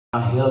our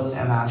health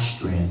and our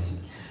strength.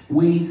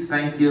 We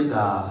thank you,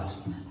 God,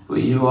 for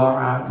you are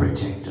our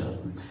protector.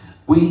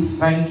 We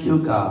thank you,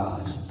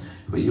 God,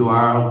 for you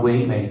are our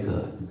way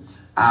maker,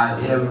 our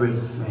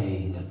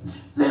everything.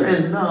 There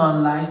is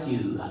none like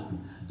you.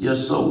 You're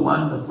so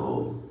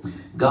wonderful.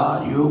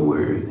 God, you're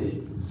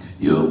worthy.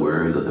 You're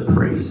worthy of the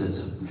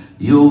praises.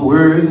 You're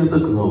worthy of the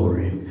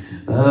glory.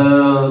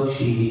 Oh,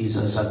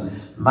 Jesus.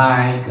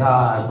 My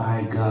God,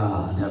 my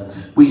God,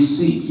 we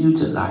seek you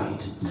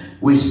tonight.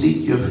 We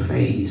seek your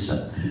face.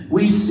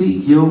 We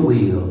seek your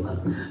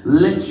will.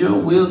 Let your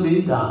will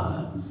be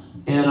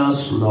done in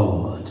us,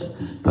 Lord.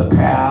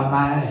 Prepare our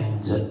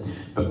minds.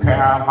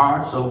 Prepare our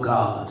hearts, oh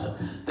God,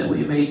 that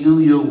we may do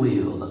your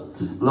will.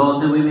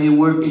 Lord, that we may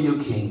work in your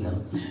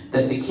kingdom,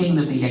 that the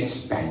kingdom be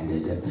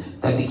expanded,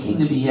 that the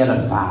kingdom be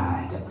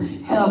edified.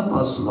 Help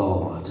us,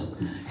 Lord.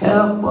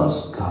 Help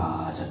us,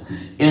 God.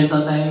 In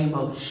the name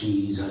of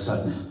Jesus,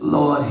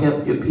 Lord,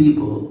 help your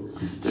people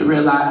to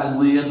realize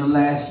we're in the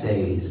last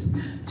days.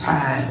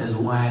 Time is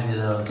winding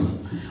up.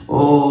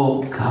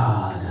 Oh,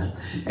 God.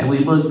 And we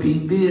must be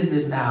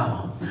busy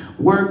now,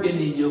 working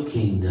in your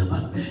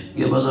kingdom.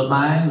 Give us a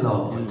mind,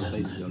 Lord,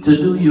 to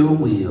do your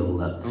will.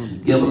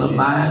 Give us a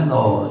mind,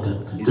 Lord,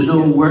 to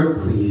do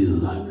work for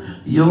you.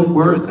 Your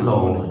work,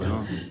 Lord.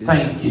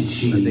 Thank you,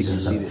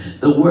 Jesus.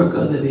 The work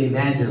of the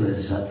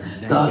evangelist.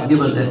 God,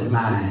 give us that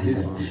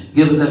mind.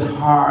 Give us that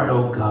heart,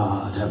 oh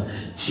God.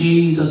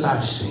 Jesus, our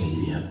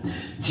Savior.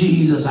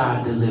 Jesus,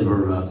 our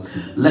deliverer.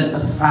 Let the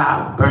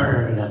fire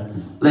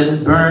burn. Let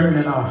it burn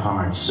in our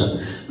hearts.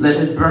 Let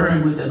it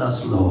burn within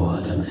us,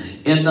 Lord.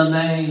 In the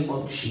name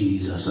of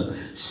Jesus.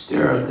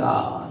 Stir,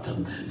 God.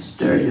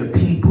 Stir your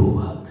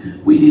people.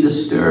 We need a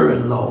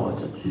stirring, Lord.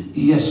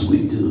 Yes,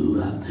 we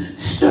do.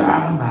 Stir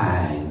our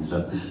minds.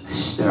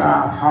 Stir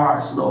our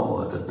hearts,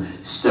 Lord.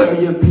 Stir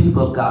your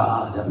people,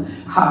 God.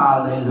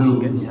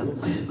 Hallelujah.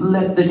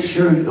 Let the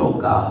church, oh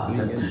God,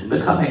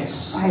 become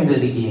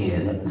excited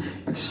again.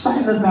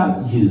 Excited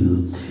about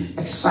you.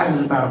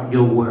 Excited about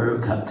your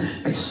work.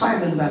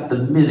 Excited about the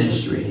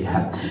ministry.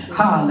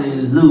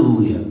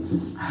 Hallelujah.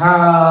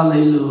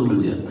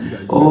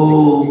 Hallelujah.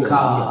 Oh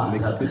God,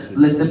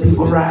 let the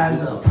people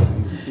rise up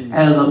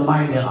as a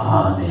mighty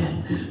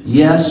army.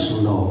 Yes,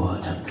 Lord.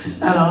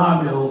 An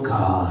army, oh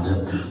God,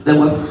 that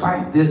will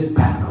fight this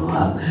battle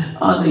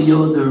under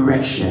your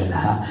direction.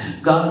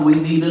 God, we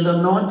need an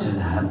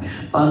anointing.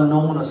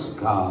 Anoint us,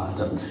 God.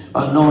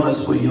 Anoint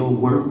us for your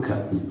work.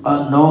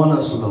 Anoint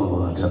us,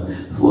 Lord,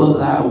 for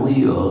thy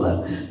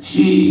will.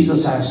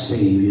 Jesus, our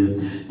Savior.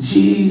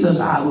 Jesus,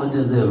 our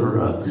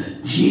deliverer.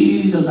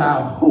 Jesus,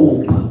 our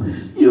hope.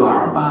 You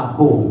are my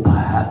hope.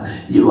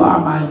 You are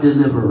my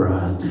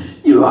deliverer.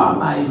 You are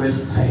my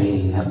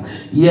everything.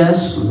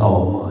 Yes,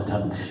 Lord.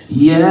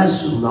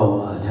 Yes,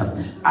 Lord.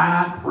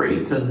 I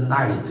pray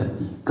tonight,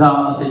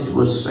 God, that you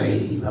will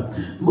save.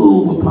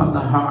 Move upon the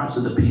hearts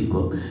of the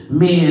people,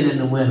 men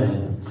and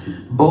women,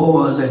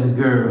 boys and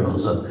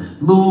girls.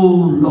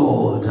 Move,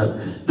 Lord.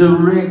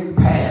 Direct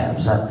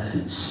paths.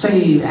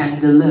 Save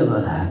and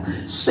deliver.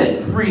 Set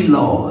free,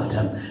 Lord.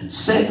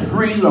 Set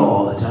free,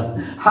 Lord.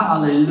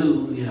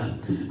 Hallelujah.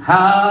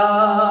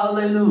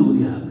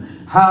 Hallelujah.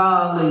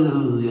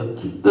 Hallelujah.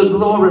 The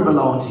glory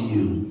belongs to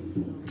you.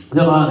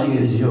 The honor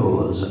is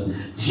yours.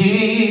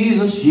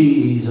 Jesus,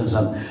 Jesus.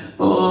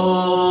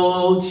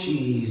 Oh,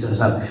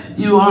 Jesus.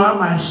 You are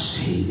my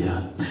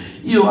Savior.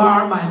 You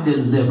are my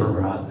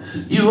deliverer.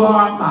 You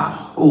are my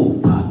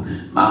hope.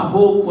 My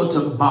hope for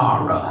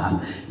tomorrow.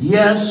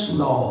 Yes,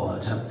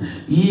 Lord.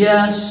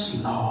 Yes,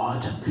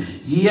 Lord.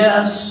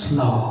 Yes,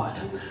 Lord.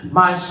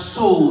 My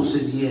soul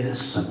said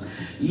yes.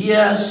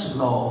 Yes,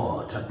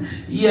 Lord.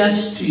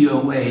 Yes to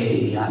your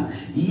way.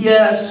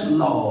 Yes,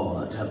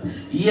 Lord.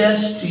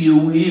 Yes to your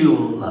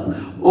will.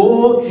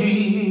 Oh,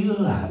 Jesus.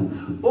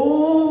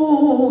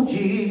 Oh,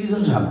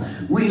 Jesus.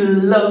 We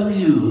love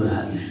you.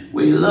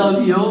 We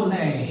love your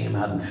name.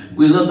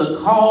 We love to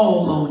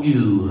call on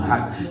you.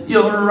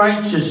 Your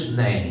righteous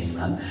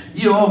name.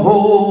 Your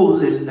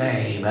holy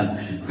name.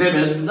 There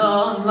is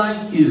none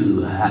like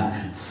you.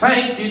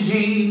 Thank you,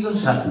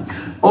 Jesus.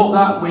 Oh,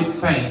 God, we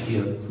thank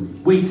you.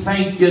 We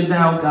thank you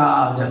now,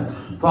 God,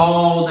 for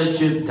all that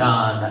you've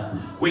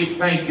done. We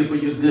thank you for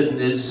your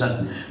goodness.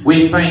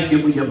 We thank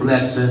you for your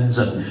blessings.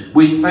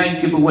 We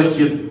thank you for what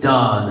you've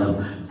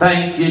done.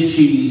 Thank you,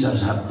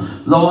 Jesus.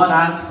 Lord,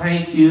 I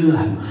thank you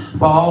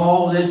for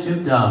all that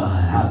you've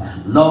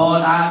done.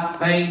 Lord, I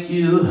thank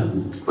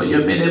you for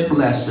your many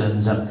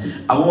blessings.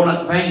 I want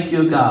to thank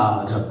you,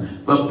 God,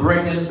 for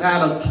bringing us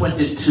out of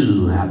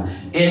 22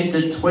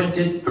 into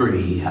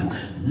 23.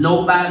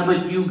 Nobody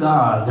but you,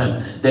 God,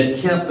 that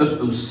kept us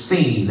through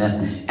seen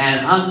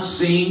and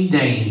unseen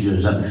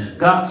dangers.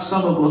 God,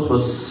 some of us were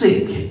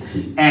sick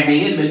and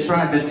the enemy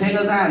tried to take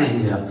us out of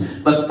here.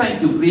 But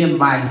thank you for being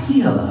my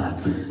healer.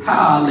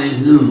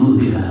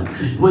 Hallelujah.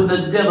 When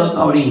the devil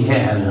thought he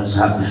had us.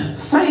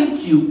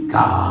 Thank you,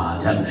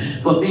 God,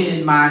 for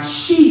being my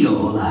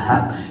shield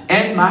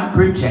and my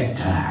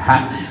protector.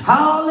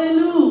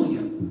 Hallelujah.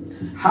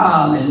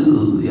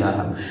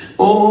 Hallelujah.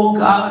 Oh,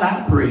 God,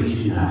 I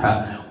praise you.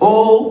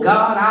 Oh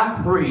God,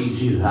 I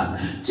praise you.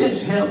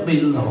 Just help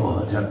me,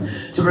 Lord,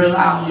 to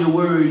rely on your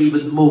word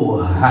even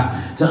more,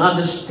 to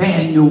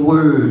understand your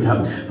word.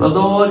 For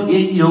Lord,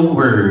 in your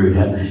word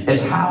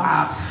is how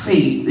our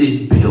faith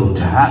is built.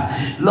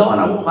 Lord,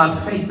 I want my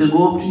faith to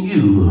go up to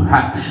you.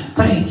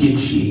 Thank you,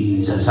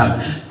 Jesus.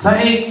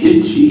 Thank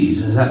you,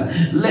 Jesus.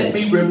 Let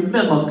me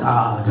remember,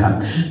 God,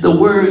 the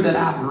word that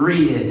I've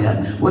read,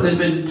 what has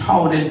been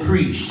taught and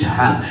preached.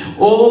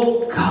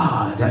 Oh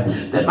God,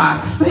 that my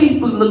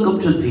faith will look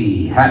up to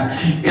thee.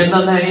 In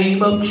the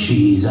name of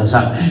Jesus.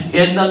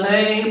 In the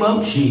name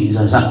of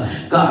Jesus.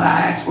 God,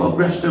 I ask for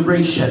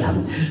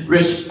restoration.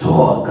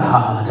 Restore,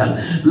 God.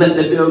 Let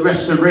there be a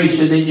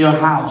restoration in your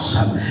house.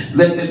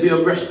 Let there be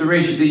a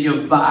restoration in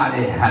your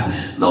body.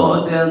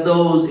 Lord, there are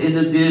those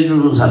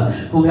individuals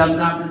who have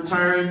not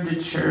returned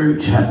to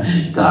church.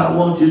 God, I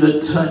want you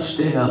to touch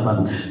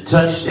them.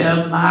 Touch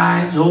their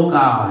minds, oh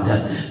God.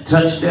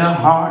 Touch their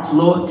hearts,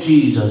 Lord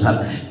Jesus.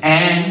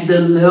 And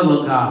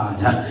deliver, God.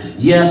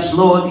 Yes,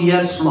 Lord.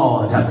 Yes,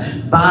 Lord.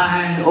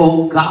 Bind,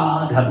 oh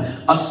God,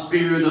 a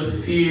spirit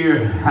of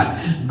fear.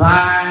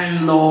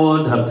 Bind,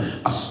 Lord,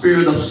 a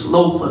spirit of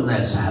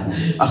slothfulness,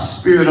 a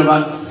spirit of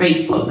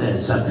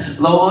unfaithfulness.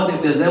 Lord,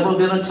 if there's ever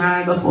been a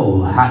time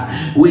before,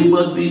 we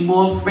must be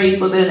more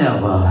faithful than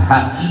ever.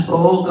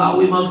 Oh God,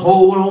 we must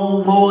hold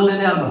on more than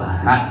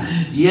ever.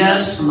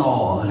 Yes,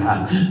 Lord.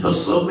 For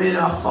so many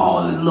are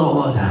falling,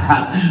 Lord,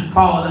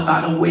 falling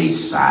by the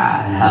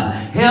wayside.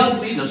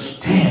 Help me to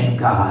stand,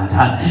 God,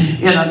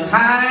 in a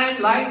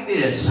time like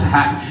this.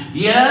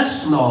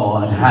 Yes,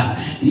 Lord.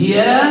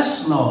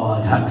 Yes,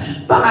 Lord.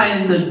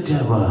 Bind the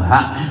devil.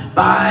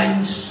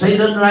 Bind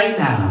Satan right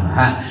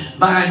now.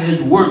 Bind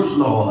his works,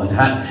 Lord.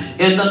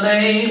 In the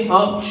name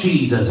of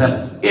Jesus.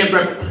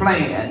 Every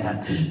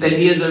plan that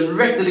he has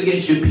erected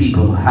against your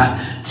people,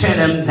 tear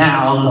them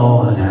down,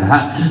 Lord.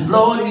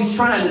 Lord, he's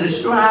trying to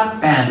destroy our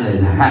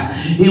families.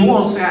 He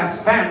wants our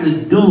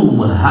families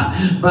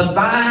doomed. But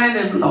bind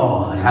them,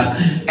 Lord.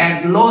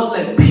 And Lord,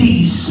 let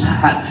peace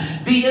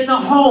be in the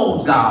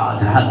homes,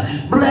 God.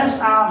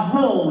 Bless our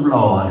homes,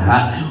 Lord.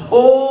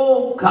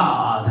 Oh,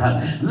 God,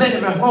 let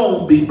every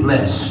home be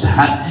blessed.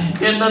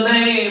 In the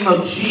name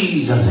of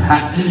Jesus.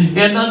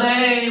 In the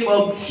name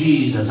of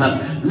Jesus.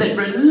 Let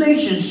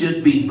relationships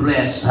be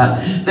blessed.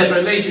 That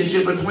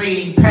relationship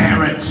between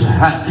parents,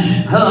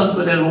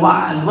 husband and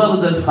wives,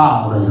 mothers and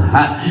fathers.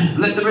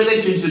 Let the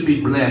relationship be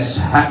blessed.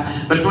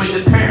 Between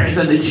the parents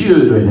and the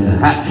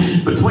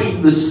children.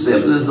 Between the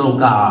siblings, oh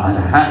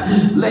God.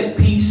 Let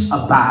peace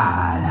abide.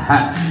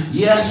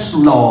 Yes,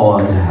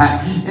 Lord.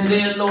 And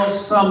then, Lord,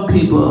 some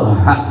people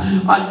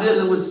are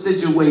dealing with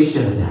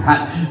situations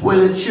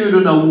where the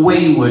children are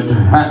wayward,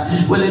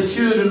 where the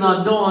children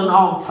are doing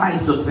all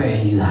types of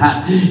things.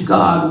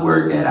 God,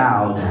 work it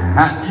out.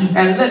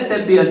 And let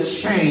there be a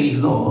change,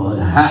 Lord.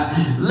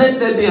 Let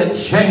there be a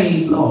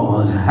change,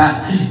 Lord.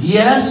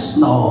 Yes,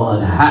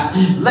 Lord.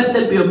 Let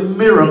there be a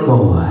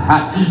miracle.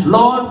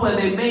 Lord, where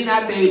they may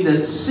not be able to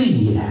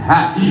see.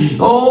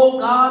 Oh,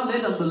 God,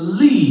 let them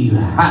believe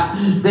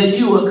that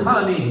you will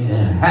come in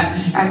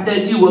and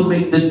that you will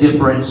make the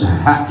difference.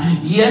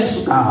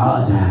 Yes,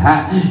 God,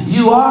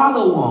 you are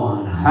the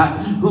one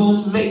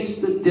who makes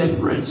the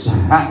difference.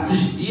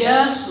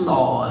 Yes,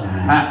 Lord.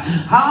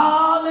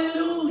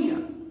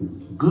 Hallelujah.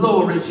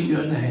 Glory to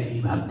your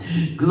name.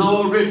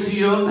 Glory to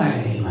your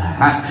name.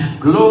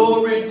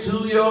 Glory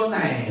to your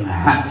name.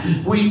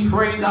 We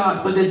pray,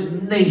 God, for this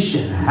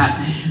nation.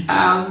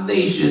 Our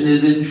nation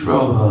is in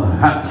trouble.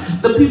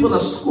 The people are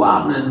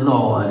squabbling,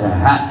 Lord.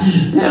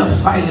 They're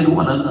fighting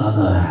one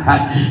another.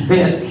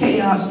 There's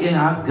chaos in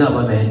our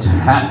government.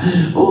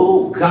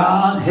 Oh,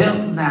 God,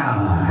 help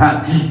now.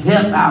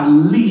 Help our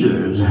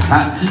leaders.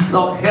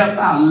 Lord, help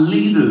our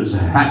leaders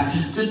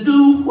to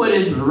do what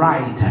is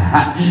right.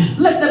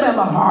 Let them have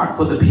a heart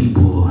for the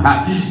people.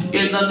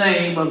 In the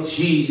name of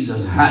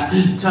Jesus.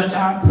 Touch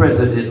our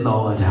president,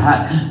 Lord.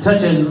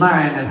 Touch his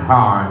mind and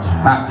heart.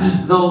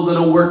 Those that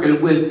are working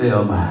with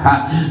them.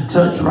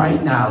 Touch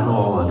right now,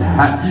 Lord.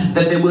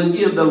 That they will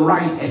give the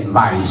right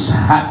advice.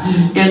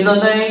 In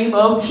the name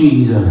of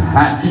Jesus.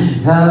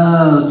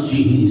 Oh,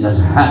 Jesus.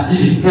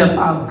 Help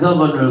our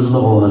governors,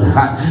 Lord.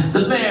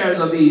 The mayors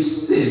of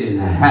these cities.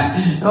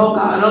 Oh,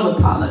 God, other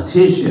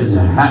politicians.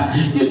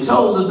 You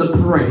told us to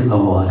pray,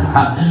 Lord,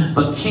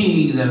 for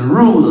kings and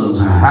rulers,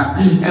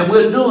 and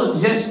we're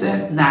doing just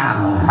that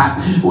now.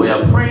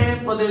 We're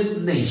praying for this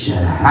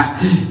nation.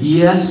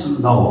 Yes,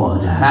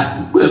 Lord.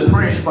 We're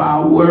praying for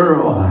our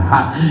world,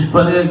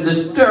 for there's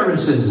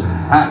disturbances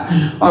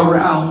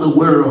around the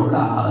world,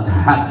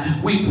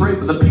 God. We pray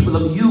for the people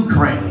of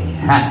Ukraine.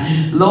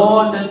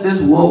 Lord, that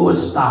this war will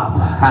stop.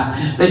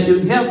 That you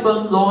help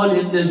them, Lord,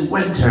 in this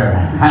winter.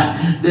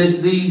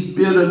 There's these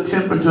bitter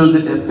temperatures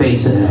that they're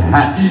facing.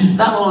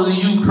 Not only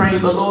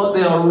Ukraine, but Lord,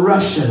 there are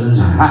Russians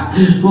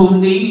who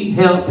need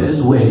help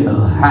as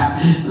well.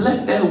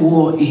 Let that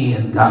war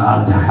end,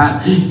 God.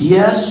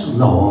 Yes,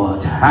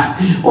 Lord.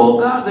 Oh,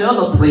 God, the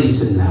other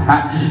places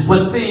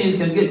where things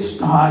can get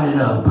started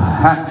up.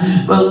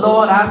 But,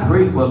 Lord, I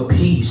pray for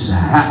peace.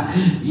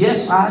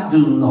 Yes, I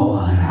do,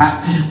 Lord.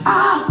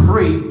 I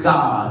pray,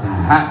 God,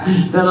 that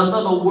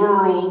another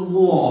world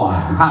war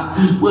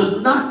will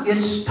not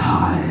get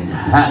started.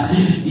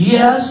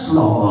 Yes,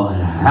 Lord.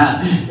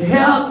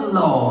 Help,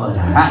 Lord.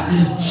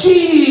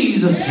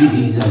 Jesus,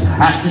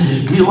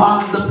 Jesus. You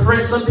are the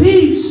Prince of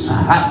Peace.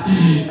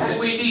 And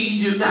we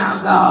need you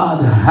now,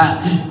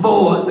 God,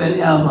 more than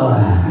ever.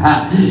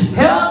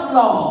 Help,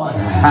 Lord.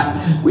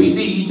 We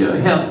need your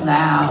help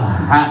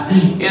now.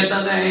 In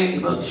the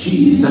name of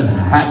Jesus.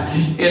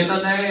 In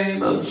the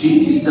name of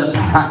Jesus.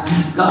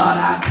 God,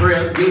 I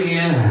pray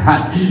again.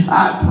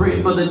 I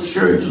pray for the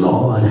church,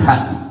 Lord.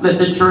 Let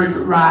the church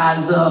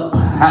rise up.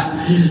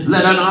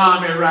 Let an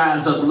army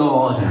rise up,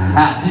 Lord.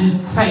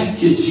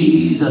 Thank you,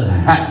 Jesus.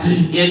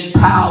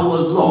 Empower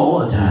us,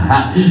 Lord,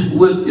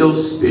 with your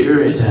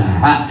spirit,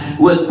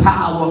 with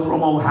power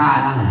from on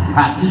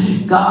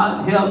high.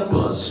 God, help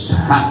us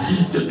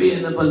to be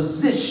in a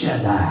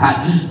position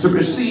to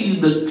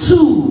receive the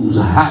tools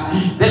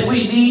that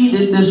we need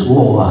in this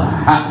war.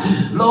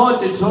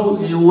 Lord, you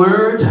told in your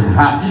word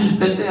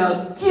that there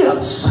are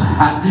gifts,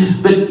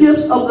 the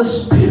gifts of the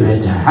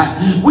Spirit.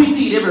 We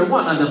need every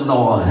one of them,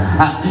 Lord.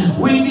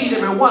 We need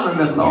every one of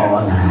them,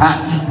 Lord.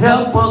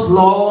 Help us,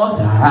 Lord,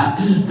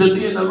 to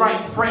be in the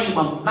right frame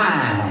of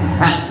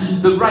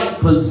mind, the right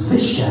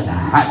position,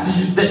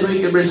 that we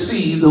can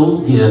receive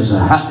those gifts.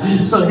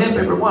 So help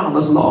every one of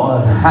us,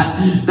 Lord,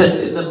 that's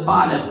in the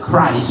body of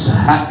Christ,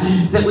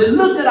 that we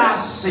look at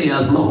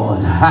ourselves,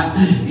 Lord.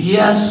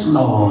 Yes,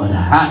 Lord.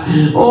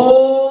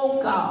 Oh,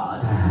 God.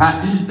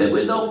 That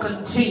we don't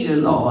continue,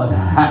 Lord,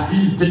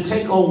 to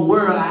take on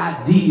world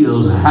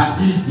ideals.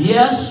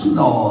 Yes,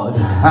 Lord.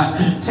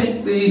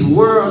 Take these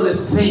worldly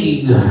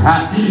things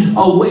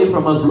away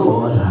from us,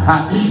 Lord.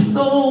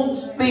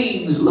 Those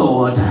things,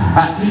 Lord,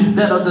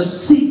 that are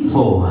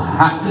deceitful.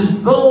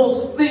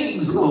 Those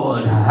things,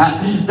 Lord,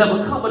 that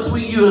will come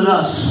between you and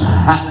us.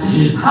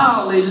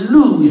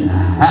 Hallelujah.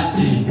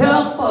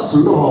 Help us,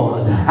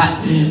 Lord,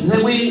 that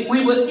we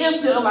would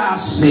empty of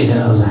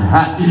ourselves.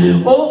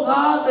 Oh,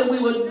 God, that we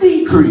would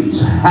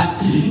decrease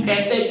and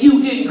that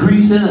you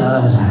increase in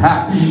us.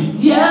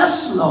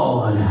 Yes,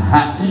 Lord.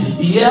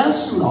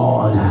 Yes,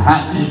 Lord.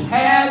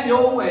 Have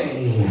your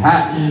way.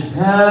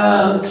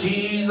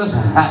 Jesus,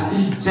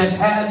 just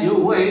have your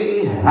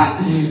way.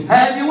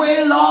 Have your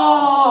way,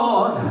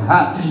 Lord.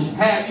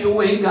 Have your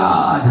way,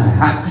 God,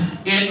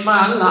 in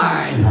my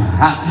life.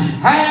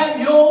 Have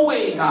your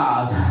way,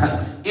 God,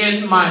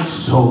 in my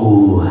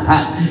soul.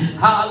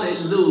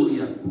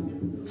 Hallelujah.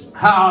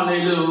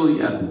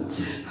 Hallelujah.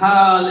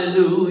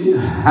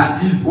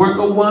 Hallelujah. Work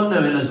a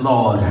wonder in us,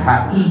 Lord.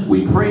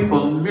 We pray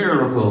for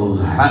miracles.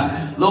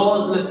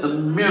 Lord, let the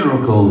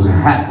miracles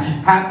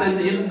happen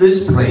in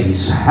this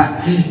place,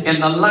 in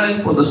the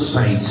life of the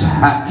saints.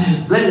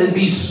 Let it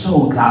be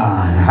so,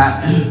 God.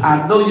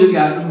 I know you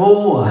got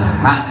more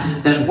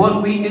than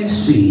what we can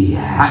see.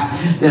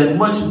 There's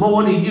much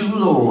more to you,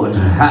 Lord.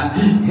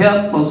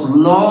 Help us,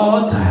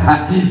 Lord,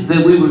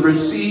 that we would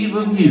receive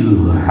of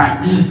you.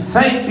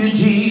 Thank you,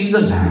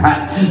 Jesus.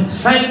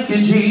 Thank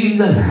you,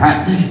 Jesus.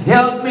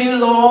 Help me,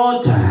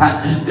 Lord,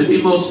 to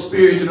be more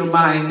spiritually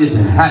minded.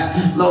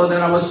 Lord,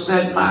 that I will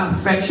set my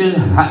affection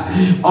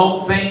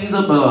on things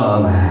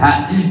above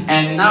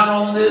and not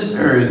on this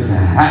earth.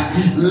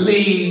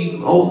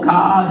 Lead, oh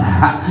God,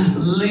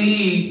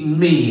 lead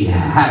me.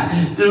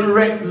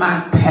 Direct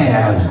my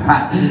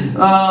path.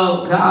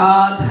 Oh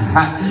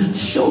God,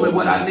 show me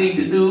what I need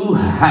to do.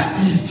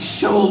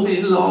 Show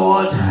me,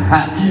 Lord.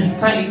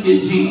 Thank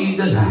you,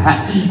 Jesus.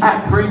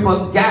 I pray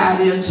for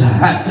guidance.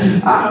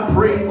 I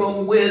pray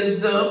for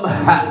wisdom.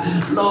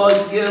 Lord,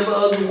 give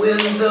us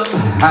wisdom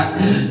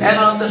and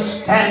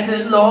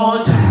understanding,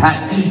 Lord,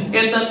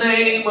 in the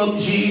name of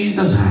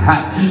Jesus.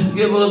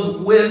 Give us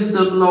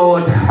wisdom,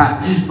 Lord,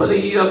 for the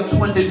year of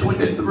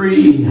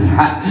 2023.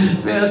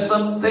 There's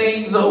some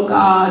things, oh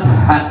God,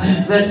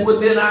 that's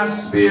within our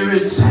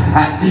spirits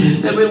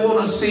that we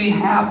want to see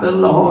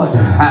happen, Lord.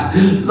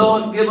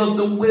 Lord, give us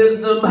the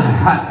wisdom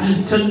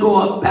to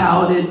go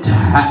about it.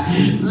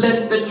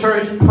 Let the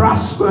church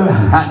prosper.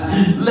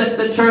 Let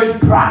the church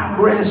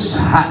progress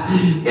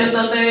in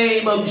the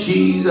name of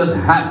Jesus.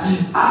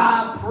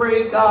 I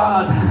pray,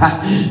 God,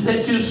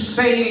 that you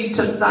save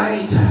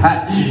tonight.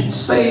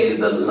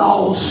 Save the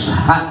lost.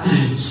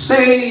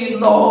 Save,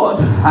 Lord.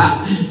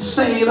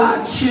 Save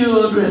our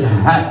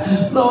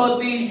children.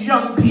 Lord, these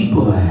young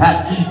people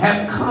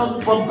have come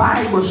for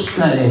Bible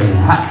study.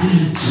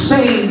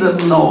 Save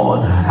them,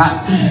 Lord.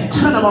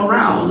 Turn them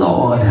around,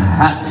 Lord.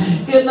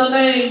 In the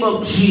name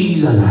of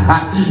Jesus.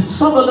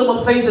 Some of them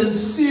are facing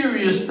serious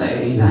mysterious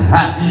things.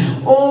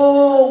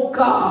 Oh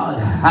God,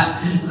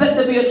 let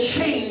there be a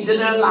change in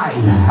their life.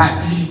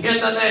 In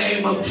the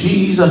name of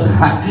Jesus,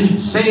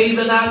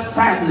 saving our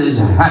families,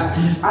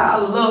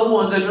 our loved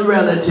ones and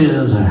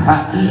relatives.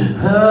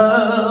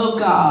 Oh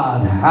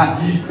God,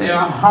 their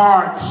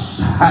hearts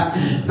that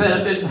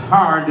have been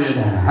hardened.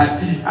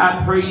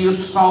 I pray you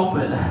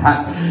soften,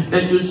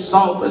 that you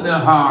soften their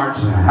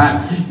hearts.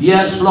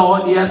 Yes,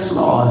 Lord, yes,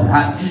 Lord.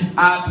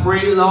 I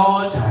pray,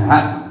 Lord,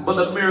 for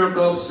the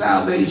miracle of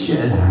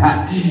salvation.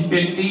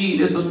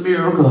 Indeed, it's a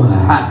miracle.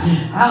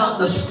 I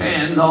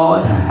understand,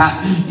 Lord,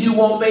 you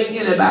won't make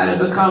anybody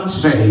become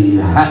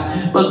saved.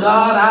 But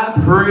God, I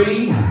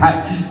pray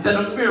that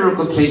a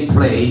miracle take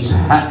place,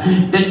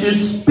 that you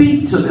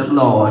speak to them,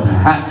 Lord.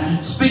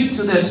 Speak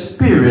to their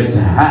spirits.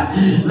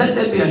 Let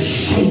there be a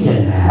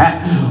shaking.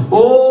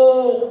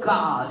 Oh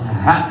God,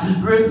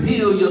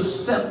 reveal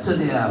yourself to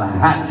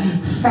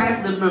them.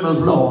 Family members,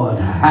 Lord.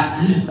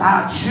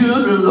 Our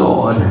children,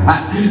 Lord.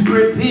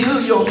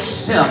 Reveal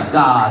yourself,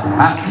 God,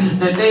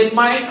 that they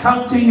might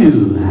come to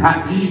you.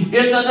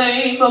 In the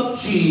name of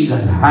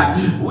Jesus,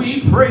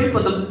 we pray for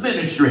the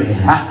ministry.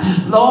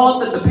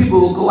 Lord, that the people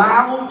will go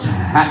out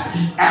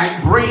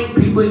and bring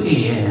people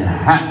in.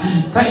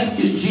 Thank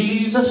you,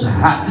 Jesus.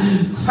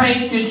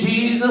 Thank you,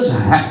 Jesus.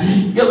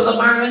 Give us a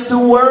mind to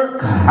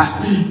work.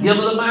 Give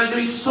us a mind to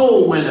be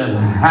soul winners.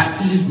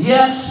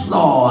 Yes,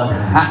 Lord.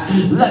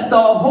 Let the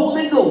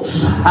Holy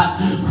Ghost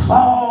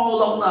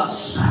fall on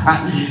us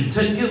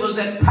to give us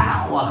that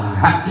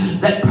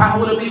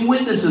power to be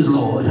witnesses,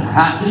 Lord.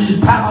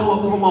 Power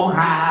from on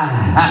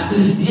high.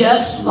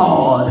 Yes,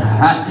 Lord.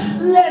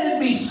 Let it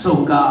be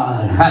so,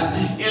 God.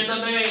 In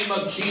the name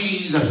of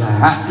Jesus.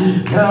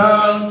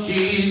 Oh,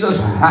 Jesus.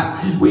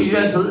 We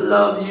just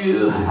love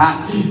you.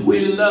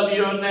 We love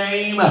your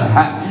name.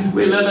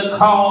 We love to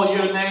call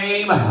your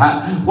name.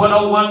 What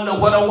a wonder,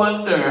 what a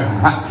wonder.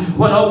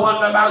 What a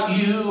wonder about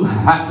you.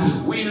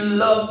 We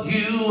love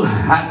you.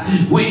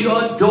 We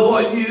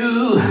adore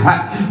you.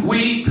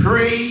 We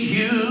praise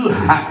you.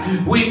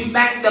 We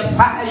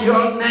magnify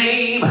your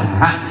name.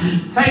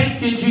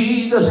 Thank you,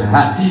 Jesus.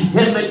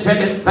 Let me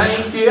tell you,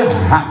 thank you.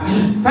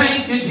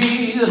 Thank you,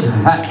 Jesus.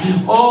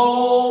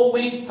 Oh,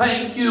 we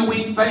thank you.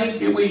 We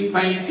thank you. We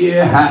thank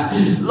you.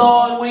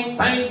 Lord, we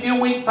thank you.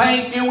 We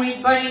thank you.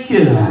 We thank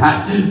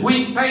you.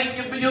 We thank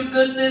you for your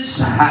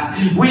goodness.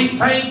 We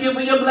thank you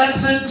for your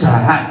blessings.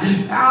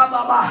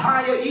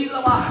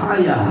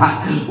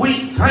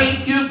 We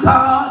thank you,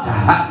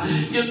 God.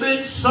 You've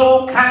been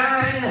so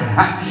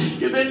kind.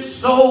 You've been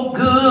so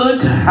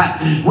good.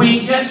 We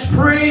just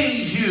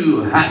praise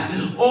you.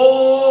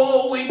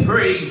 Oh, we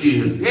praise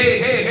you. Hey,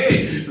 hey,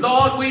 hey.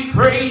 Lord, we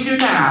praise you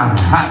now.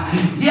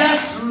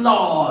 Yes,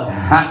 Lord.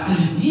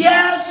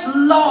 Yes,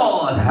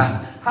 Lord.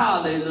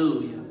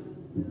 Hallelujah.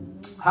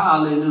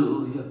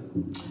 Hallelujah.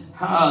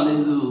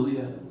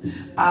 Hallelujah.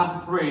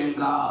 I'm praying,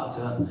 God,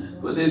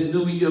 for this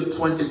new year of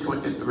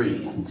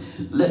 2023.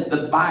 Let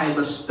the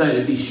Bible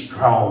study be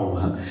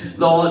strong.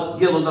 Lord,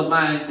 give us a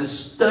mind to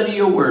study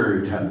your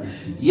word.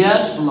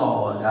 Yes,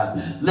 Lord.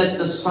 Let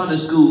the Sunday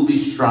school be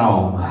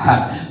strong.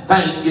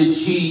 Thank you,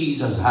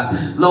 Jesus.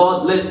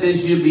 Lord, let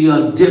this year be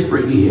a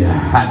different year.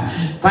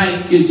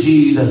 Thank you,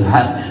 Jesus.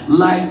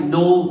 Like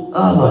no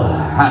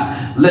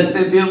other. Let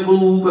there be a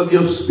move of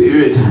your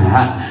spirit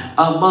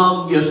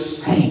among your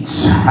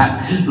saints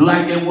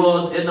like it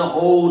was in the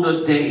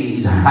older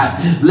days.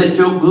 Let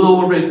your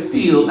glory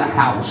fill the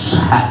house.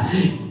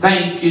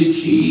 Thank you,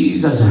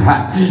 Jesus.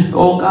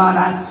 Oh God,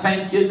 I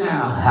thank you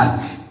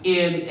now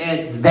in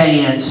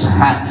advance.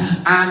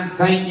 I'm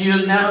thanking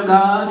you now,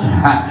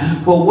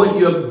 God, for what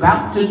you're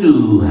about to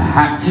do.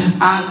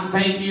 I'm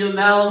thanking you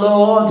now,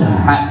 Lord,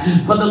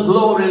 for the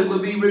glory that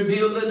will be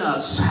revealed in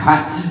us.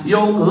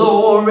 Your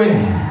glory,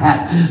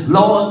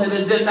 Lord, that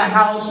is in the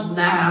house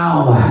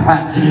now.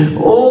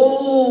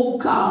 Oh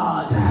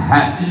God,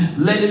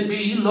 let it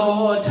be,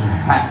 Lord.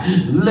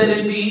 Let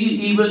it be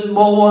even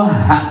more.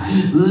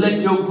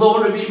 Let your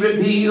glory be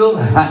revealed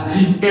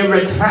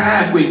every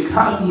time we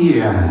come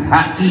here.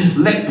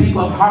 Let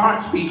people's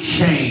hearts be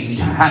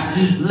changed.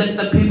 Let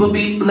the people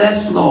be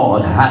blessed,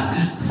 Lord.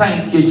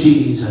 Thank you,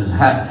 Jesus.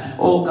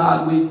 Oh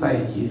God, we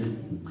thank you.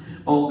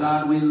 Oh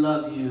God, we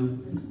love you.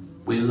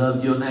 We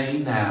love your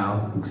name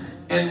now.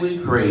 And we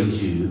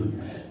praise you.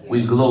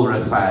 We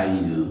glorify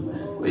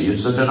you. For you're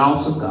such an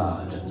awesome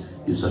God.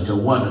 You're such a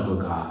wonderful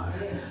God.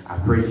 I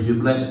pray that you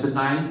bless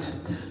tonight.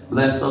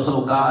 Bless us,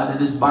 oh God,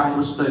 in this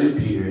Bible study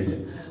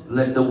period.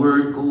 Let the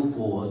word go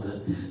forth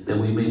that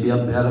we may be a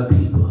better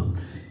people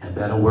and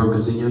better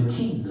workers in your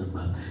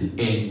kingdom.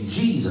 In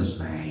Jesus'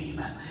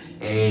 name,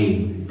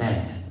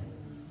 amen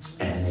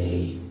and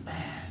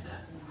amen.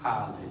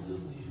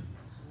 Hallelujah.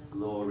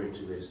 Glory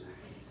to his name.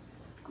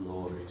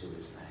 Glory to his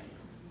name.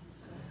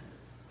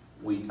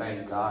 We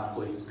thank God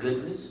for his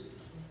goodness,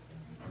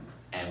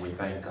 and we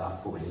thank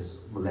God for his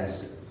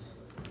blessings.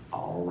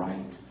 All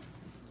right.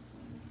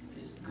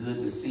 It's good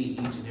to see each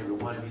and every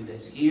one of you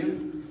that's here. May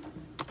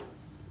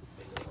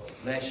the Lord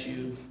bless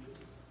you,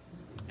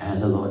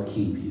 and the Lord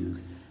keep you.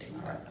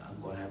 All right,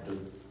 I'm going to have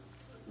to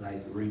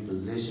like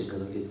reposition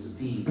because I'm getting some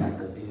feedback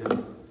up here.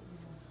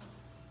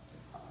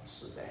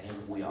 Sister Ann,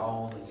 we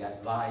on and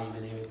got volume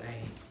and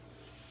everything.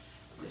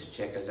 Just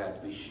check us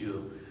out to be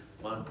sure.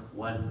 One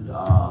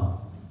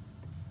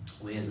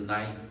Wednesday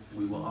night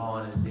we were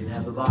on and didn't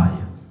have the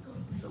volume.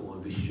 So we'll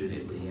be sure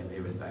that we have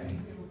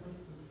everything.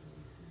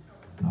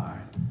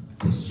 Alright.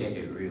 Just check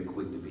it real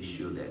quick to be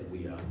sure that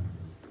we are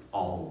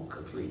all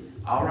complete.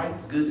 Alright,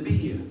 it's good to be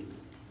here.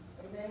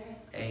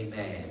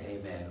 Amen.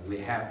 Amen.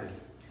 We're happy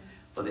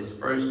for this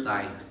first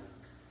night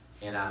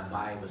in our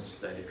Bible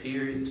study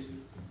period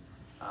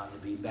to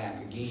be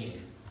back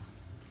again.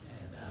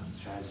 And I'm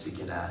trying to see,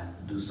 can I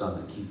do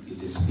something to get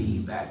this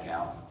feedback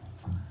out?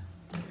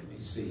 Let me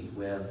see.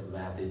 Well, I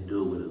have to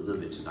do with it a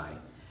little bit tonight.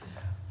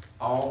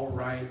 All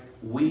right.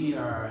 We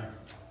are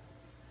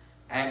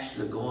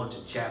actually going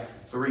to chapter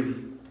 3.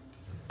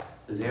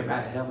 Does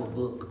everybody have a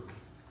book?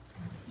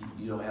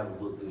 You don't have a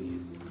book, do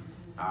you?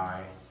 All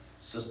right.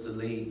 Sister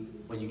Lee,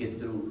 when you get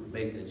through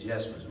making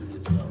adjustments, we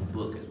get another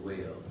book as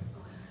well.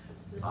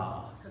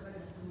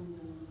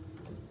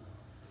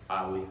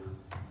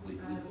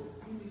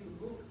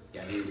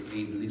 Yeah, I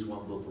need at least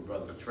one book for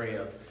Brother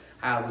Betrayal.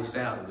 How do we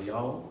sound? Are we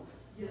on?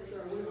 Yes,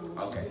 sir. We're on.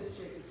 Okay.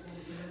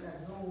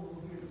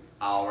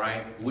 All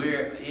right.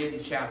 We're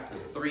in chapter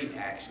 3,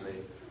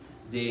 actually.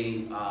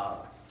 The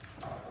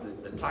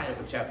title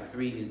for chapter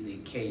 3 is The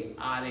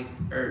Chaotic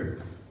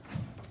Earth.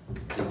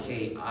 The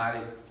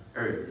Chaotic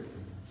Earth.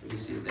 Let me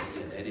see that.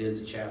 Yeah, that is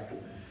the chapter.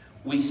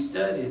 We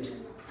studied,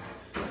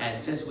 and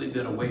since we've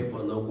been away for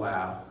a little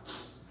while,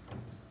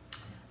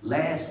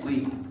 last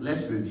week,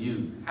 let's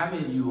review. How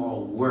many of you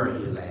all were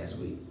here last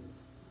week?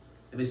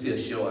 Let me see a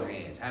show of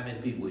hands. How many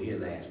people were here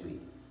last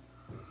week?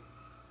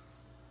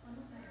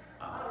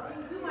 All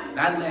right.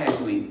 Not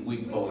last week,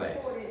 week before last.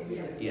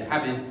 Yeah,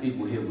 how many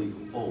people were here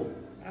week before?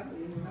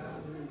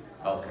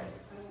 Okay.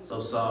 So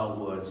some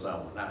were and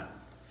some were not.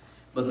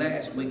 But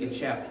last week in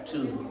chapter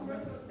 2,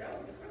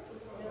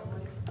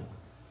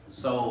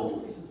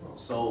 so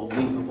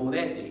week before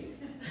that day.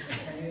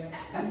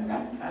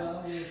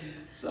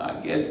 So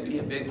I guess we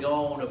have been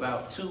gone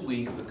about 2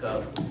 weeks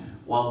because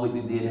 1 week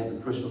we did have the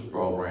Christmas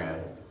program,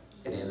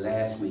 and then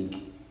last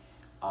week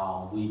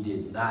we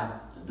did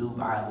not do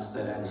Bible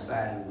study. I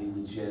decided we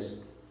would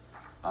just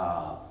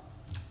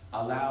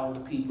allow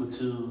people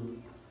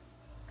to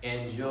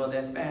enjoy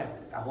their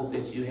families. I hope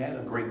that you had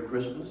a great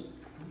Christmas,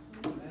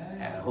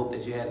 and I hope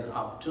that you had an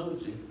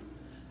opportunity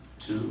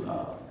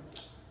to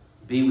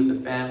be with the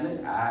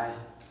family. I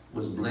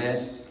was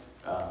blessed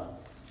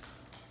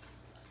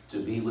to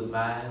be with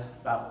mine.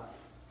 About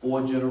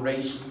 4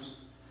 generations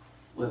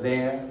were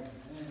there.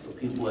 So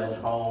people at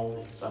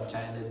home,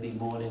 sometimes there'd be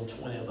more than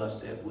 20 of us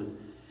that would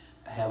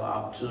have an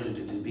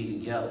opportunity to be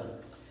together.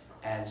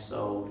 And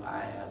so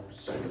I am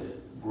certainly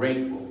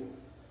grateful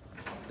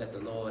that the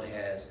Lord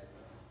has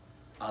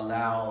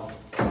allowed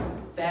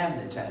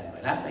family time.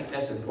 And I think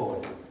that's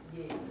important.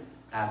 Yeah.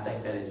 I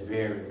think that is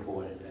very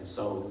important. And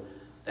so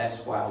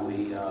that's why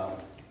we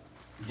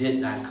did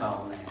not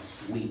come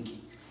last week.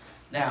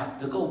 Now,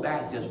 to go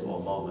back just for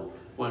a moment,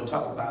 we're going to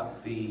talk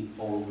about the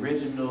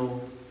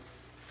original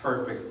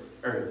perfect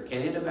earth.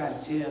 Can anybody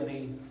tell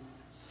me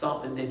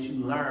something that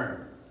you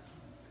learned?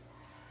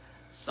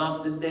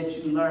 Something that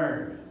you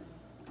learned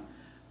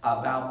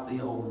about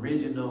the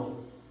original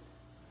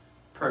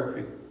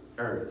perfect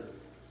earth?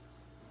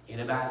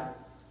 Anybody?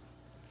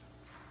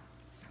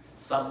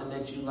 Something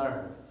that you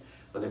learned.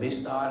 But let me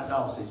start it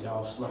off since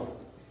y'all slow.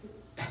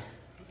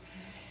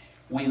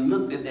 We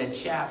looked at that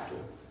chapter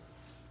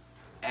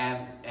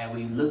and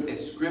we looked at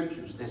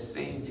scriptures that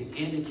seem to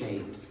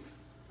indicate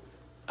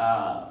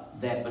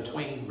that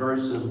between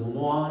verses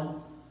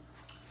 1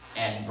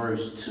 and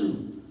verse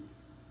 2,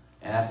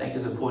 and I think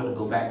it's important to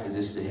go back to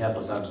this to help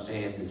us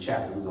understand the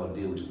chapter we're going to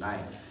deal with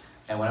tonight.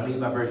 And what I mean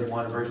by verse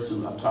 1 and verse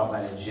 2, I'm talking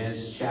about in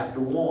Genesis chapter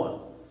 1.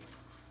 All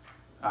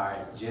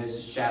right,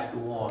 Genesis chapter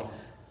 1.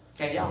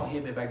 Can y'all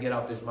hear me if I get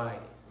off this mic?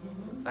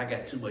 Mm-hmm. I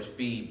got too much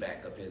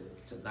feedback up here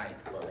tonight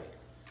for me.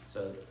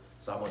 So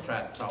I'm going to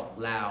try to talk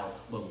loud,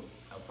 but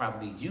I'll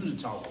probably need you to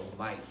talk on the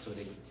mic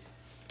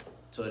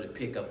so they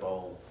pick up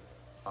on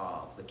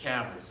the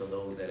camera so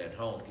those that are at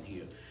home can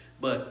hear.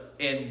 But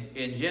in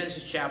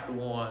Genesis chapter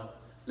 1,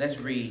 let's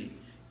read.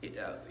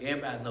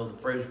 Everybody know the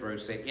first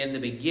verse. Say, in the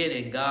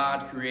beginning,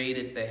 God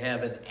created the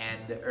heaven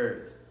and the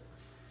earth.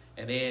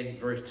 And then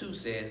verse 2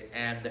 says,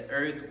 and the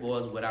earth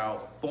was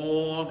without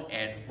form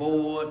and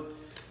void,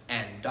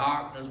 and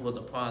darkness was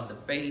upon the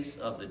face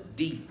of the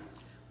deep.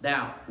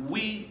 Now,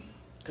 we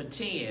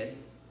contend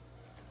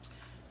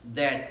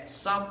that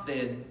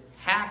something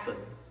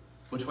happened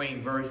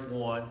between verse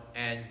 1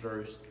 and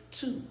verse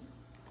 2.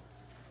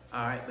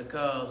 All right,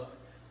 because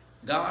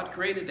God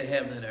created the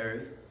heaven and the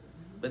earth,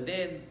 but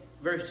then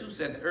verse 2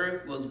 said the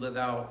earth was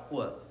without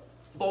what?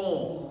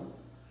 Form,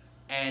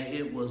 and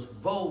it was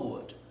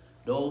void.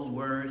 Those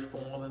words,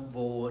 form and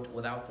void,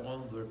 without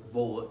form and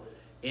void,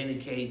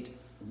 indicate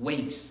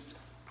waste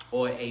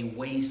or a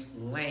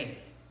wasteland.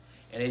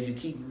 And as you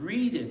keep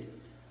reading,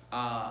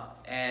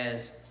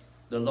 as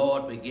the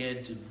Lord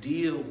began to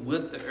deal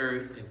with the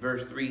earth. In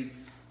verse 3,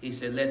 he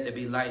said, let there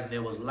be light, and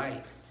there was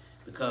light,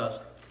 because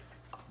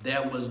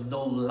there was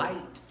no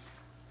light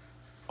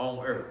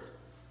on earth.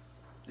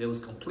 It was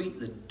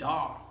completely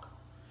dark.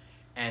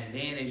 And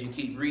then as you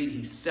keep reading,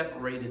 he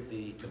separated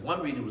the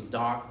one reading was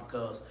dark,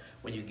 because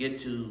when you get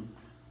to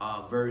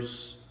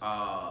verse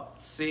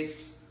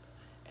 6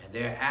 and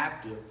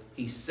thereafter,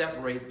 he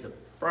separated the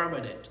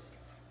firmament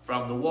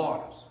from the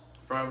waters.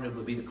 Firmament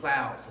would be the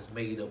clouds that's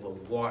made up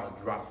of water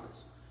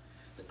droplets.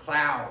 The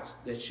clouds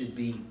that should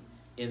be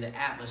in the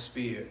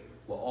atmosphere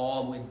were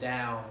all the way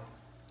down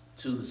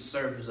to the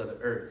surface of the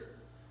earth.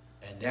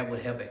 And that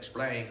would help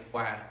explain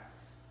why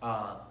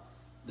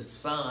the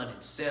sun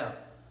itself,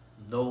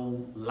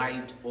 no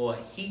light or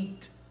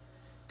heat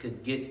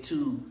could get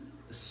to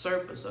the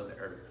surface of the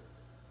earth.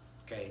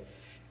 Okay,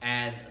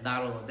 and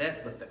not only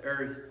that, but the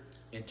earth,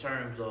 in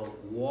terms of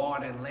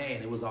water and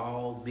land, it was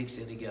all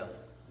mixing together,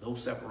 no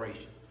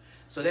separation.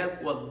 So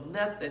therefore,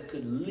 nothing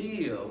could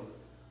live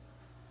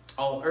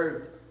on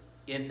earth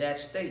in that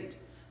state.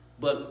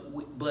 But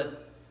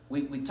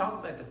we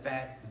talk about the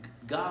fact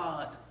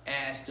God,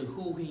 as to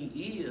who he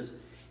is,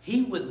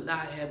 he would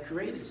not have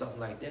created something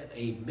like that,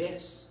 a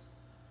mess,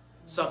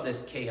 something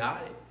that's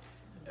chaotic.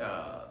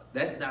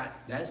 That's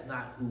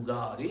not who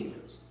God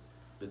is.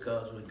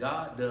 Because when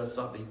God does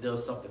something, he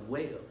does something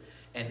well.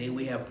 And then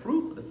we have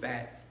proof of the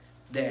fact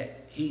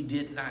that he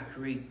did not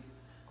create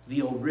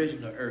the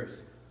original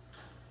earth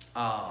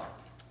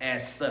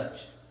as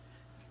such.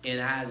 In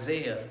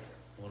Isaiah,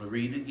 I want to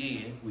read it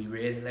again. We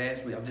read it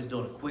last week. I'm just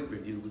doing a quick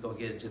review. We're going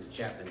to get into the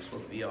chapter it's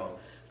supposed to be on.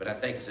 But I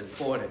think it's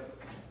important,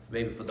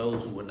 maybe for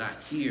those who were not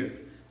here,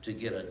 to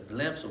get a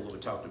glimpse of what we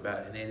talked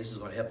about. And then this is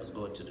going to help us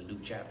go into the new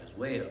chapter as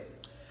well.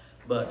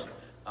 But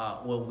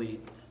when we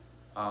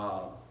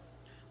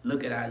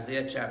look at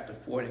Isaiah chapter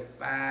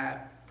 45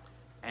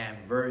 and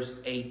verse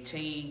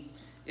 18,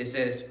 it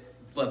says,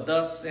 for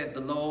thus said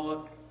the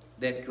Lord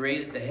that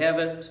created the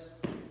heavens,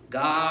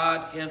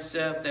 God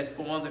himself that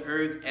formed the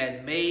earth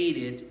and made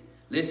it.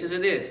 Listen to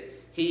this.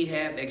 He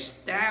hath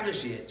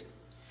established it.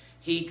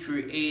 He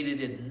created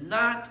it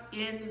not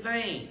in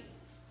vain.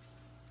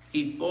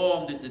 He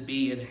formed it to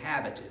be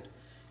inhabited.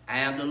 I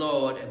am the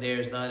Lord, and there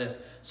is none else.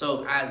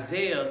 So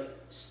Isaiah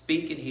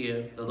speaking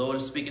here, the Lord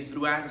is speaking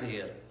through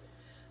Isaiah,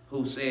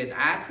 who said,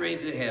 I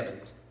created the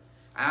heavens,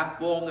 I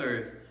formed the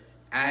earth,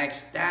 I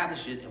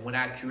established it, and when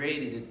I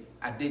created it,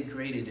 I didn't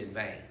create it in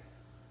vain.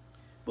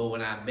 But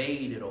when I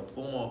made it or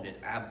formed it,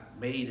 I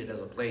made it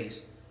as a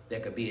place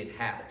that could be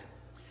inhabited.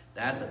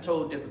 Now, that's a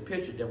total different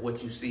picture than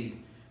what you see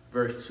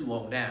verse 2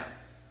 on down.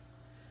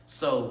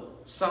 So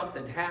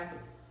something happened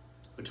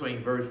between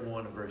verse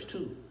 1 and verse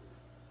 2.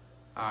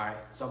 All right,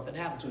 something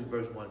happened between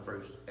verse 1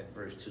 and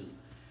verse 2.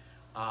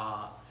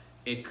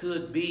 It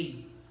could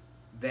be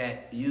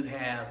that you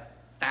have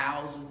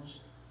thousands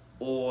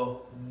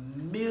or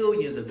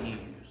millions of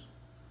years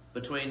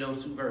between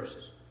those two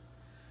verses.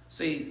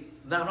 See,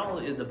 not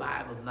only is the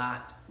Bible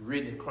not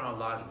written in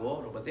chronological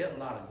order, but there are a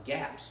lot of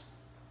gaps.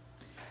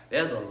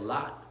 There's a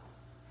lot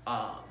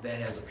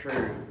that has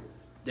occurred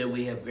that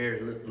we have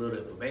very little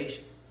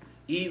information.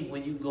 Even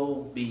when you go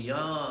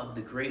beyond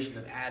the creation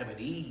of Adam and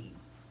Eve,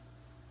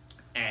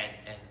 and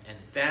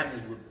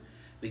families would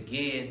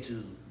begin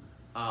to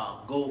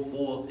go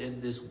forth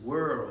in this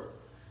world,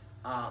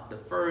 the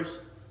first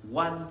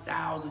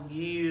 1,000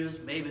 years,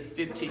 maybe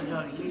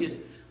 1,500 years,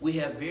 we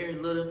have very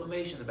little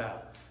information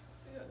about.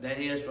 That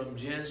is from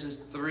Genesis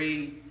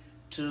 3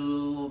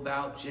 to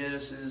about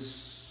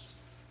Genesis,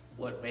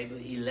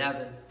 maybe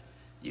 11.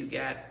 You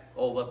got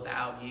over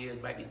 1,000 years,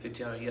 maybe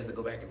 1,500 years to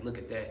go back and look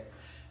at that.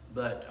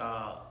 But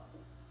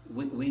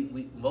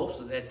we most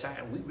of that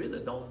time, we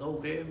really don't know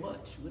very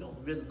much. We don't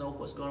really know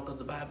what's going on because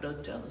the Bible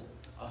doesn't tell us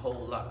a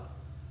whole lot.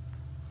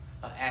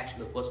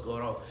 Actually, what's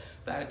going on.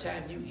 By the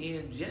time you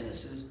end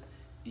Genesis,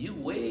 you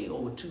way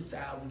over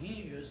 2,000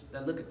 years.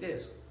 Now look at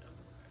this.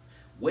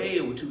 Way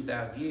over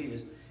 2,000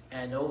 years.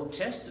 And the Old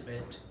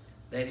Testament,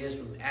 that is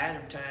from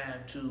Adam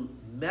time to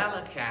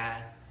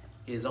Malachi,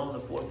 is only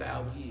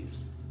 4,000 years.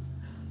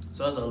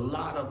 So there's a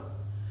lot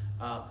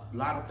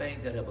of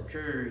things that have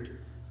occurred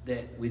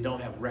that we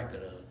don't have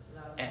record of.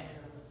 And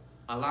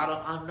a lot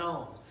of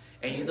unknowns.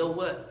 And you know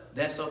what?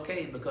 That's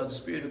okay, because the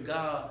Spirit of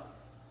God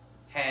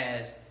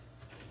has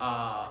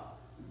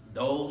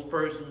those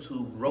persons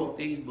who wrote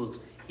these books,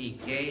 he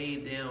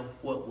gave them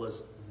what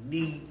was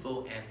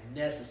needful and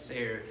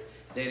necessary,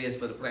 that is,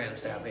 for the plan of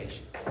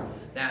salvation.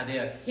 Now,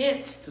 there are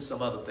hints to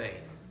some other things,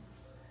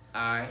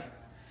 all right?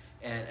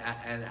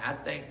 And I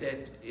think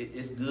that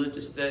it's good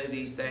to study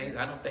these things.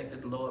 I don't think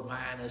that the Lord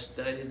mind us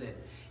studying and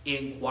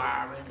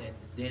inquiring, and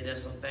then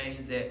there's some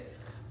things that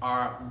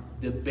are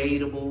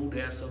debatable.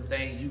 There's some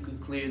things you can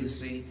clearly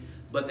see,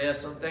 but there's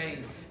some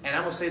things, and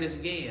I'm going to say this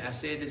again. I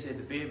said this at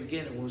the very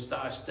beginning when we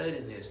started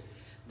studying this,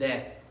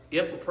 that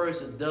if a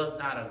person does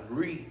not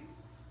agree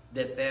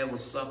that there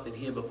was something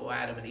here before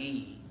Adam and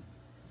Eve,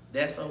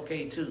 that's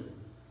okay too.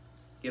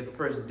 If a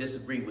person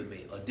disagree with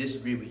me or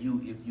disagree with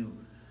you,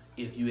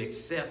 if you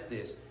accept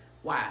this.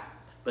 Why?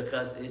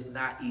 because it's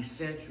not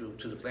essential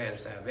to the plan of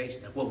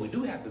salvation. Now, what we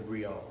do have to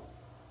agree on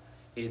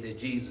is that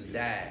Jesus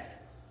died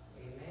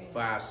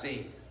for our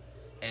sins.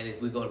 And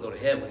if we're going to go to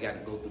heaven, we got to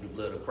go through the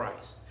blood of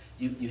Christ.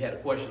 You had a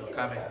question or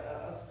comment?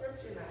 A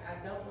scripture,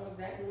 I don't know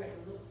exactly where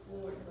to look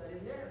for it, but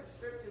is there a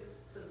scripture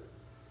to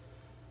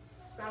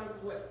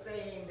somewhat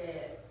saying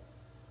that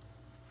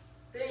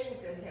things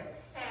that have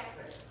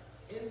happened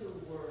in the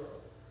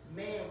world,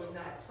 man would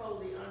not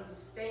totally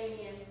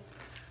understand?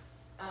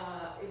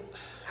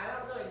 I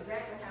don't know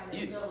exactly how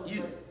that goes,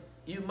 but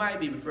you might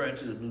be referring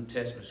to the New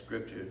Testament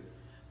scripture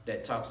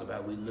that talks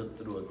about we look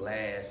through a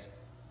glass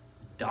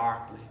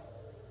darkly.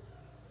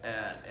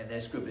 And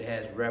that scripture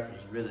has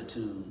reference really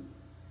to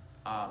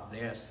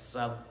there are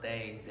some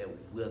things that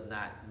will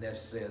not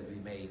necessarily be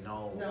made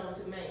known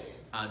to man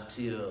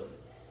until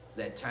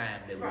that time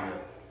that we're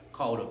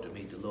called up to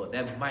meet the Lord.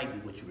 That might be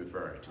what you're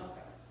referring to.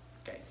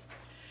 Okay.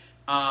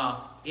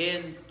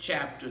 In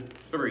chapter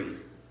 3,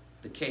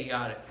 the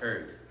chaotic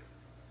earth,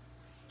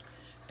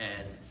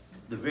 and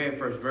the very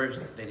first verse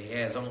that he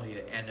has on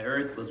here, and the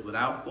earth was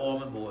without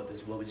form and void. This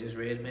is what we just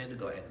read a minute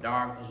ago. And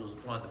darkness was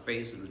upon the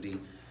face of the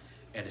deep,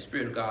 and the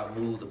Spirit of God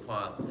moved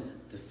upon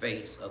the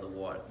face of the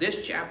water.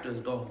 This chapter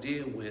is going to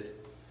deal with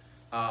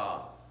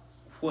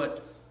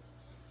what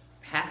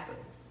happened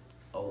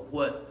or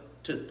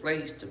what took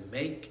place to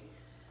make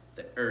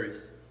the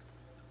earth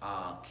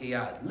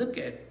chaotic. Look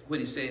at what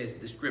he says,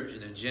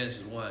 description in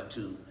Genesis 1 and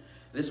 2.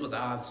 This is what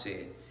the author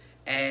said.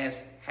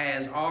 As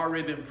has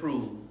already been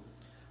proved,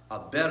 a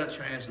better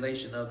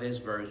translation of this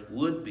verse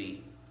would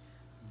be,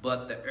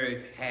 but the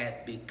earth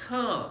had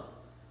become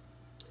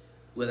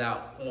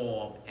without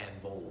form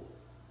and void.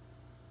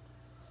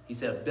 He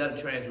said a better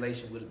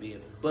translation would be,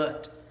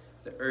 but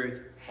the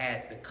earth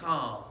had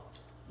become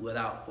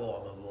without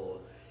form and void.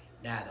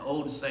 Now, the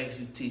older saints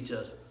you teach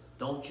us,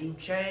 don't you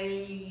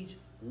change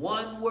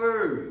one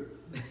word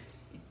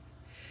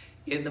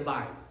in the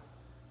Bible.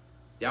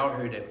 Y'all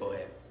heard that before,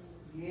 haven't you?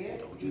 yeah,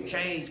 Don't you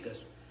change,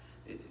 because,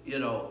 you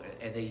know,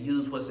 and they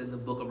use what's in the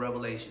book of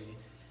Revelation,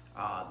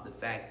 the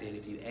fact that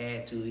if you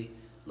add to it,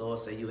 Lord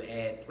say you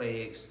add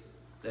plagues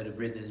that are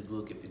written in this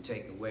book. If you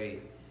take away,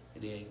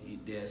 and then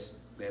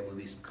there will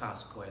be some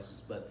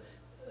consequences. But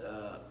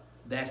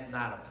that's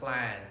not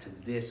applying to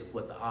this of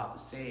what the author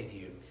said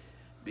here,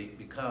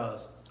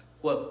 because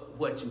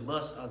what you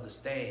must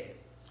understand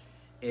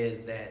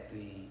is that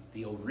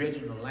the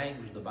original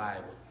language of the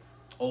Bible,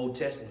 Old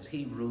Testament was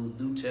Hebrew,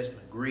 New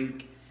Testament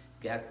Greek,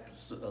 got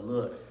a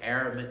little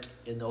Arabic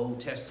in the Old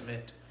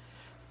Testament.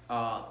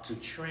 To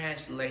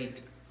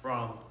translate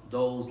from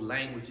those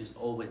languages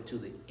over to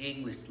the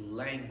English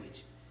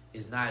language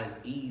is not as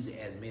easy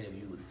as many of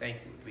you would think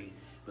it would be,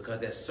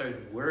 because there's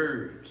certain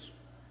words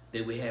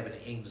that we have in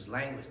the English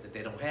language that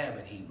they don't have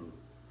in Hebrew.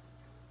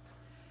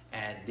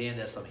 And then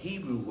there's some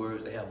Hebrew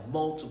words that have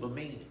multiple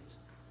meanings.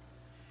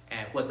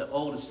 And what the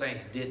older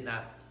saints did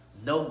not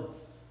know,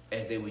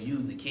 as they were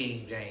using the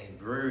King James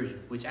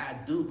Version, which I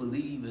do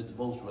believe is the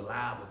most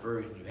reliable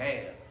version you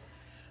have,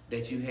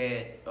 that you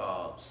had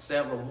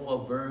several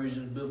more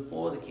versions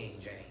before the King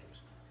James.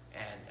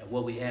 And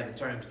what we have in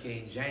terms of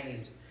King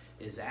James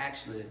is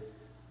actually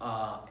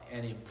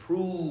an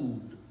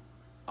improved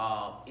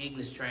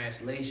English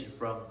translation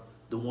from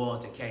the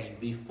ones that came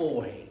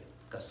beforehand.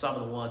 Because some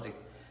of the ones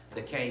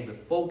that came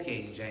before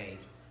King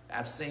James,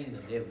 I've seen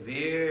them. They're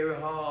very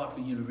hard for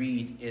you to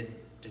read in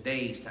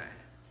today's time.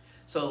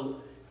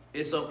 So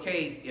it's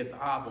okay if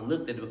the author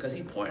looked at it, because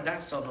he pointed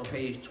out something on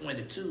page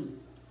 22.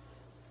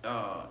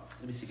 Let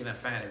me see, can I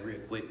find it real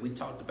quick? We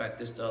talked about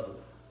this the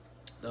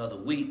other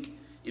week.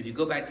 If you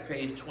go back to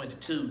page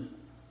 22,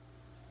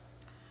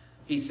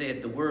 he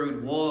said the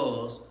word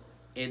was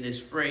in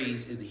this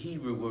phrase is the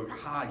Hebrew word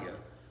haya,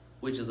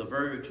 which is the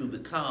verb to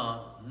become,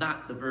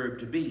 not the verb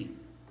to be.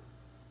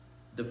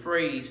 The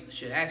phrase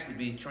should actually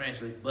be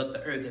translated, but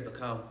the earth had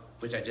become,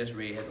 which I just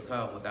read, had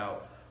become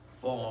without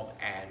form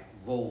and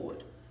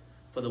void.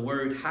 For the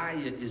word haya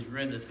is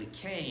rendered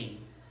became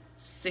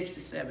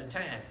 67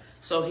 times.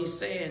 So he's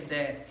saying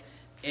that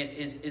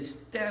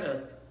instead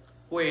of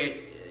where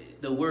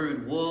the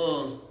word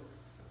was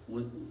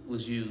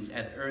used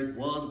and the earth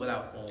was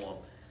without form,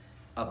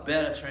 a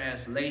better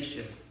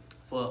translation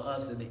for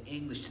us in the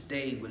English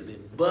today would have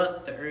been,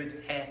 but the earth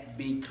had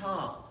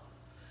become.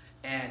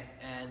 And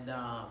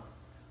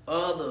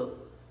other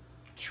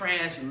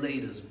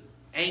translators,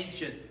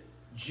 ancient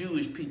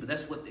Jewish people,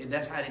 that's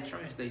how they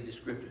translate the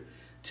scripture,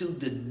 to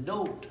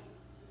denote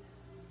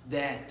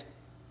that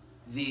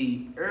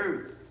the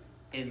earth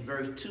in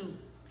verse 2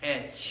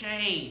 had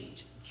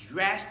changed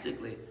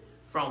drastically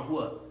from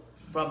what?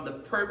 From the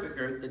perfect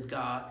earth that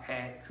God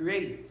had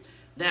created.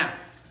 Now,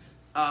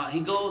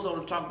 he goes on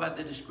to talk about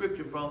the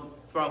description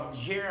from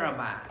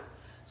Jeremiah.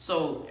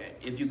 So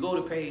if you go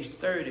to page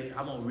 30,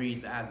 I'm going to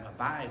read out of my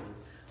Bible,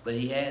 but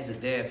he has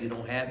it there if you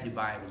don't have your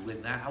Bibles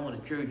with. Now, I want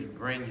to encourage you to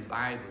bring your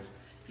Bibles,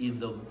 even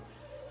though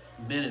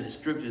many of the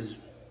scriptures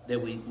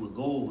that we will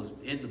go over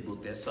in the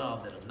book, there's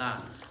some that are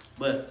not.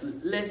 But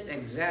let's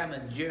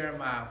examine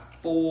Jeremiah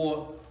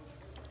 4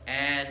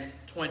 and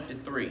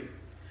 23.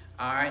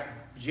 All right,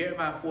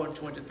 Jeremiah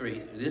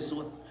 4:23. This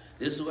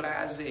is what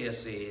Isaiah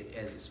said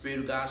as the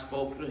Spirit of God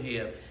spoke to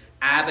him.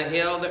 I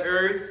beheld the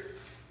earth,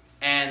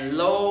 and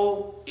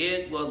lo,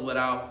 it was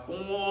without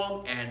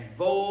form and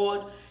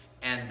void,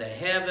 and the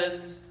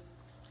heavens,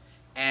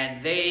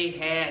 and they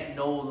had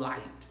no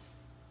light.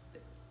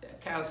 That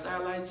kind of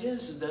sounds like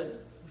Genesis, doesn't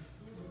it?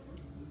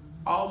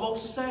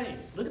 Almost the same.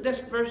 Look at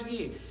that verse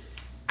again.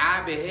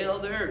 I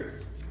beheld the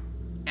earth,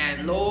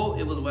 and lo,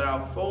 it was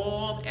without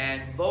form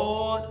and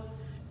void,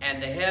 and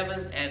the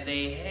heavens, and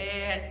they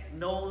had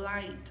no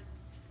light.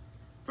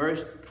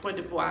 Verse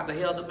 24, I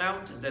beheld the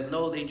mountains, and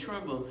lo, they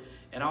trembled,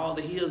 and all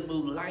the hills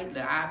moved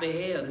lightly. I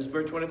beheld, this is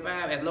verse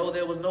 25, and lo,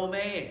 there was no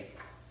man.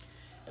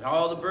 And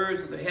all the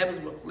birds of the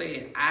heavens were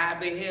fled. I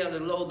beheld,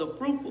 and lo, the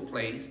fruitful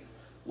place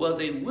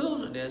was a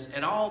wilderness,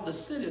 and all the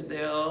cities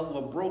thereof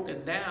were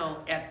broken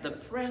down at the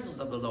presence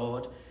of the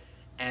Lord,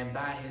 and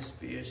by his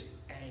fierce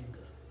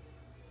anger.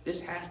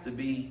 This has to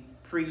be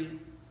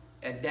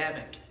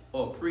pre-Adamic,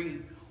 or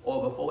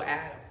before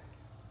Adam.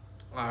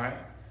 All right?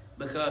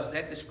 Because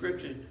that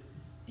description,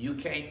 you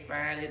can't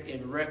find it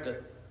in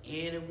record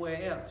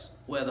anywhere else,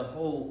 where the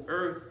whole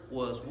earth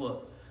was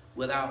what?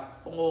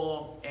 Without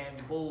form and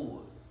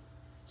void.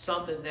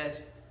 Something that's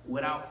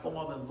without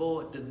form and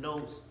void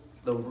denotes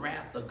the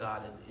wrath of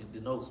God. It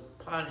denotes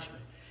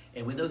punishment.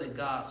 And we know that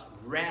God's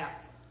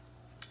wrath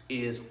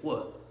is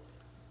what?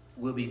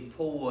 Will be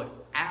poured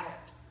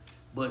out.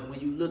 But when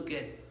you look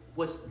at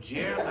what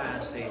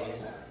Jeremiah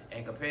says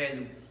and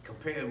compare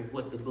with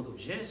what the book of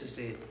Genesis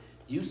said,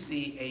 you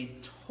see a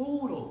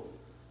total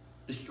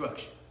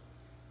destruction.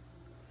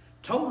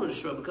 Total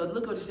destruction. Because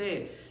look what it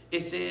said.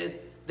 It said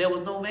there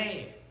was no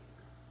man,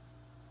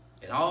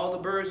 and all the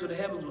birds of the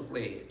heavens were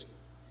fled.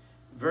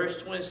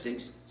 Verse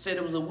 26 said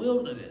it was a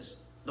wilderness.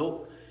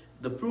 No,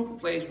 the fruitful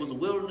place was a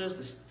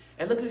wilderness.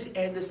 And look at this,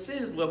 and the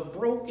cities were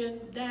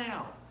broken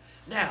down.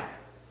 Now,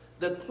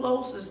 the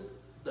closest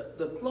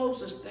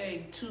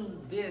thing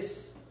to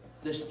this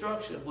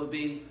destruction would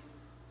be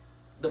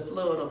the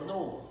flood of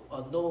Noah,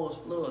 or Noah's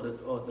flood,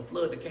 or the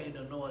flood that came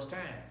to Noah's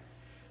time.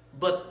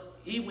 But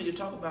even when you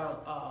talk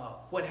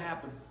about what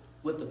happened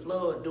with the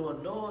flood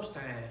during Noah's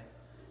time,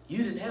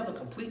 you didn't have a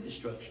complete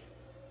destruction.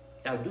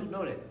 Now, do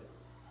know that.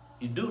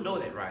 You do know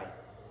that, right?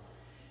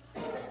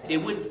 It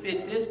wouldn't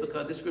fit this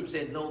because the scripture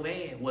said no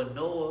man. Well,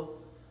 Noah,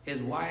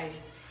 his wife,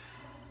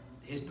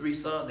 his 3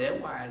 sons, their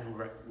wives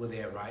were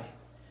there, right?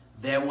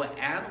 There were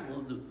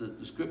animals.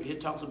 The scripture here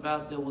talks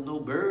about there were no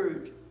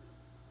birds.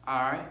 All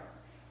right?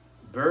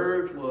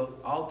 Birds were,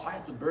 all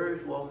types of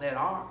birds were on that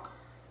ark.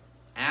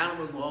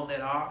 Animals were on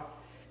that ark.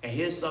 And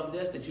here's something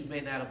else that you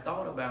may not have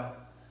thought about,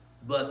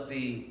 but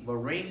the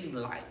marine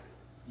life,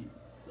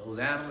 those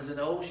animals in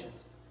the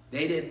oceans,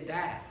 they didn't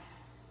die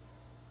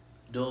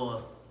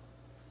during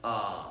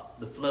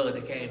the flood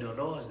that came during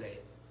Noah's day.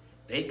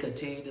 They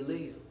continued to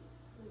live.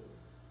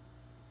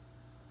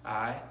 All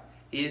right?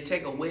 He didn't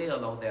take a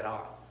whale on that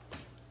ark.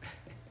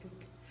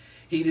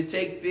 He didn't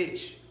take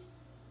fish,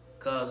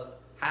 because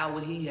how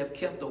would he have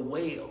kept a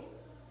whale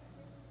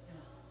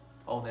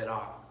on that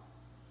ark?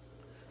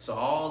 So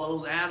all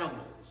those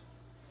animals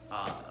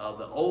of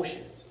the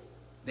oceans,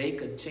 they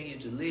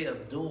continued to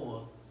live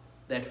during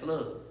that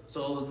flood.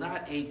 So it was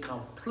not a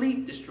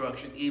complete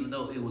destruction, even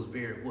though it was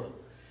very what?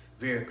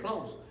 Very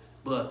close.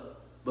 But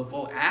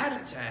before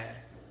Adam's time,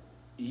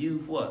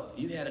 you what?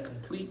 You had a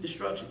complete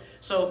destruction.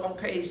 So on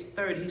page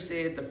 30, he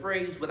said the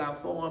phrase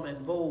without form and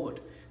void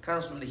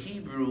comes from the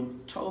Hebrew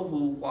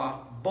tohu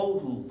wa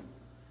bohu.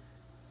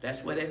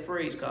 That's what that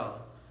phrase called.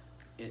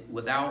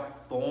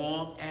 Without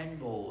form and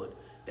void.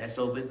 That's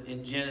over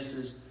in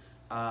Genesis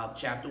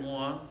chapter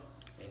 1.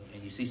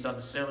 And you see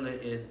something similar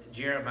in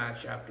Jeremiah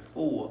chapter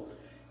 4.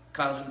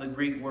 Comes from the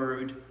Greek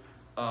word,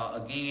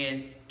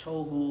 again,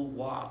 tohu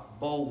wa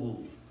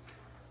bohu.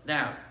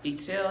 Now, he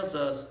tells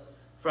us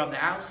from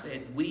the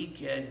outset, we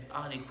can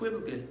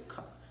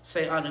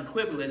say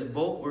unequivocally that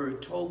both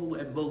words, tohu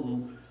and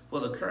bohu,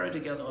 whether occurring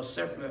together or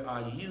separately,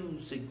 are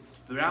used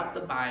throughout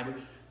the Bible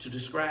to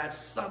describe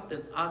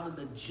something under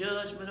the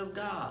judgment of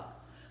God.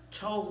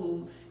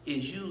 Tohu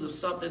is used of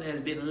something that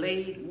has been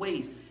laid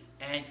waste.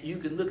 And you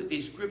can look at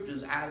these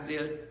scriptures,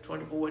 Isaiah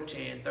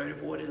 24:10,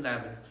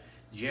 34:11,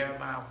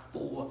 Jeremiah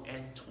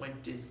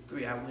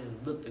 4:23. I went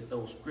and looked at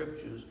those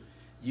scriptures.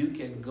 You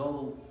can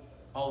go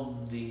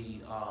on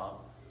the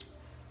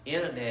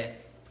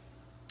internet.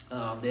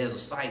 There's a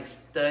site,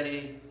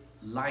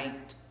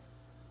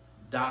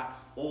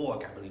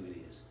 studylight.org, I believe it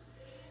is.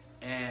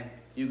 And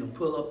you can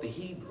pull up the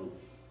Hebrew.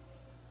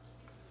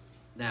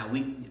 Now,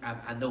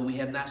 I know we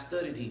have not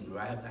studied Hebrew.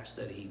 I have not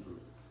studied Hebrew.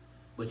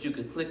 But you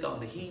can click on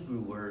the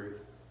Hebrew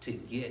word to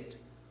get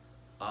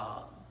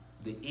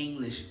the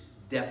English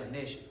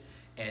definition.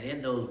 And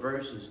in those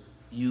verses,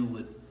 you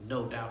would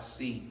no doubt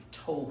see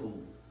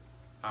tohu,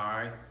 all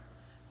right?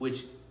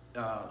 Which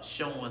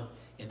showing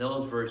in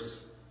those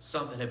verses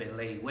something had been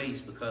laid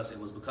waste because it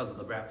was because of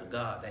the wrath of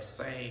God. That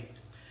same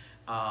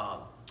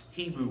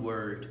Hebrew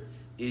word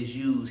is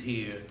used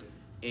here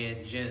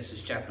in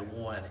Genesis chapter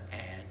 1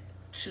 and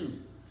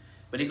 2.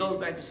 But he goes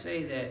back to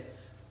say that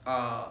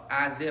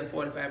Isaiah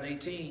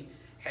 45:18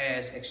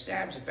 has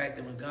established the fact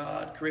that when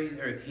God created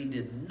the earth, he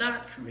did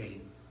not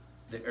create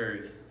the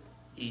earth.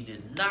 He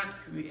did not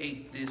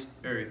create this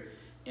earth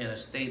in a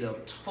state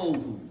of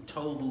tohu.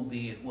 Tohu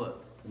being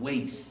what?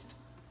 Waste.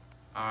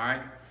 All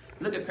right?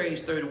 Look at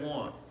page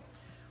 31.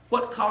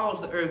 What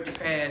caused the earth to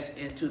pass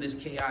into this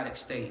chaotic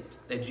state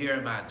that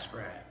Jeremiah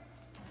described?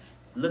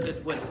 Look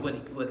at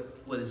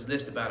what is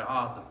listed by the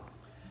author.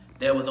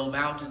 There were no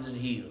mountains and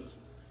hills.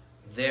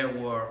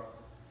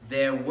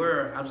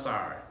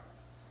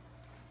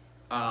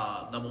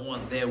 Number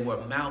one, there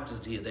were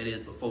mountains here, that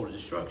is before the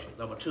destruction.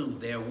 Number two,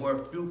 there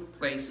were fruit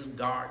places,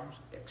 gardens,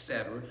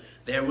 etc.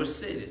 There were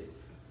cities,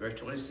 verse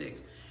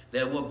 26.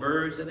 There were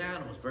birds and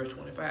animals, verse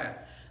 25.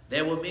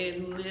 There were men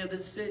who lived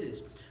in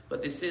cities,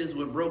 but the cities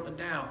were broken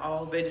down.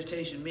 All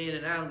vegetation, men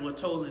and animals were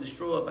totally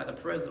destroyed by the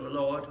presence of the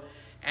Lord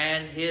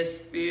and his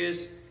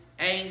fierce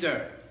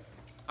anger.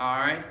 All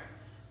right.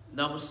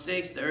 Number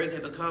 6, the earth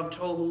had become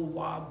tohu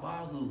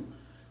wabahu.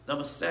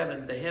 Number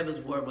 7, the heavens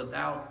were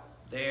without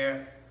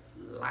their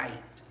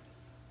light.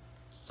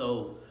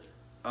 So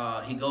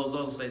he goes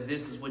on to say,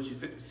 this is what you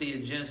see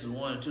in Genesis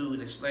 1 and 2.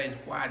 It explains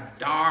why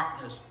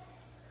darkness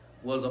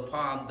was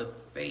upon the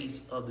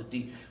face of the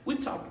deep. We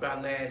talked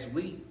about last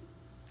week,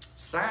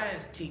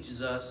 science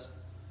teaches us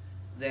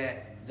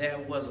that there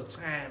was a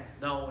time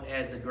known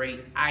as the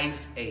Great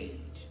Ice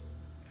Age.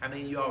 How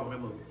many of y'all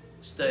remember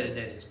studying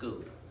that in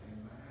school?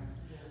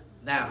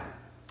 Now,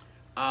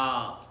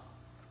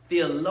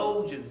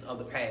 theologians of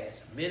the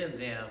past, many of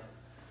them,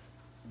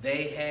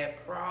 they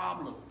had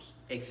problems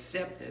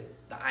accepting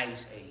the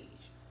Ice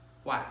Age.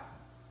 Why?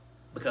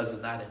 Because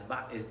it's not in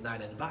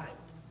the Bible.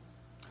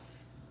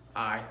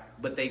 All right,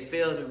 but they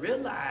failed to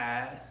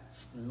realize,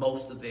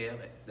 most of them,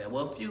 there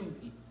were a few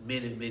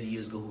many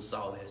years ago who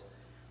saw this,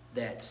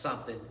 that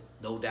something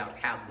no doubt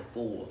happened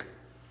before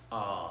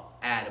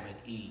Adam and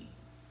Eve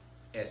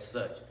as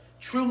such.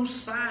 True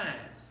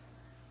science,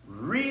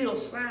 real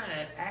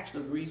science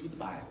actually agrees with the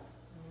Bible.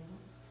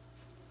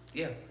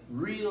 Yeah,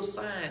 real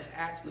science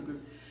actually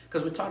agrees.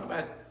 Because we talked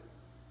about,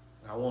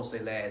 I won't say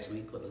last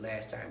week, but the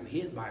last time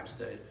we had Bible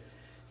study,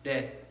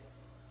 that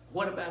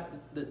what about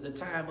the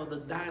time of the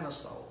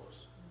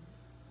dinosaurs,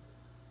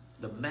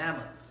 the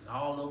mammoth, and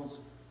all those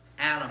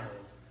animals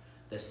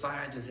that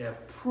scientists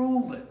have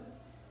proven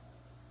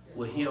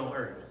were here on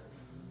Earth?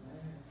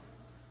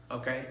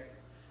 Okay?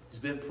 It's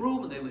been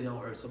proven they were here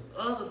on Earth. Some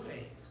other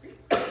things.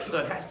 So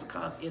it has to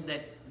come in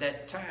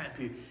that time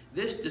period.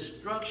 This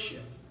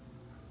destruction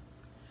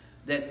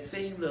that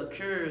seemed to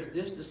occur,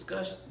 this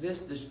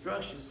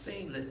destruction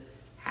seemed to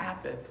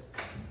happen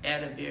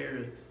at a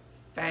very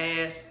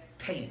fast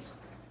pace.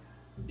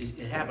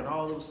 It happened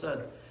all of a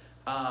sudden.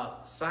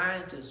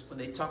 Scientists, when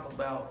they talk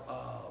about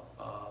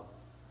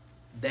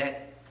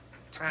that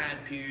time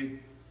period,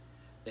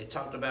 they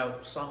talked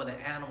about some of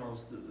the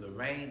animals, the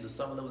range of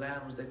some of those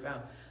animals they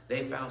found.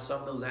 They found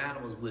some of those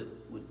animals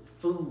with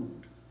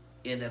food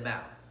in their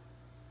mouth.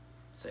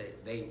 Say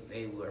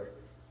they were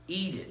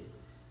eating,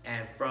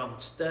 and from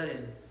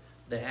studying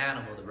the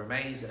animal, the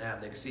remains of the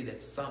animal, they could see that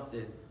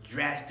something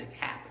drastic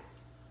happened.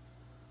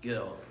 You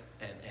know,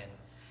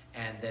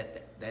 and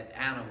that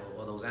animal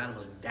or those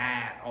animals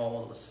died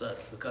all of a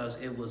sudden because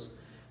it was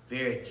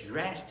very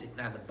drastic.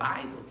 Now the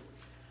Bible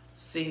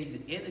seems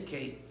to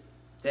indicate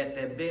that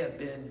there may have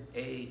been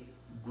a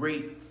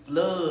great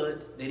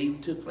flood that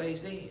even took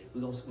place then.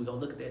 We're gonna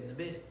look at that in a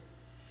minute.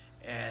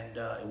 And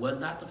it was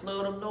not the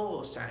flood of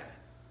Noah's time.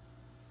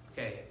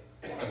 Okay,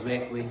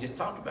 we just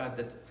talked about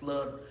that the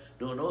flood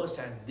during Noah's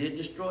time did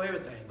destroy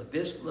everything, but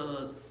this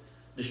flood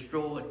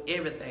destroyed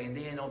everything. And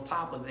then on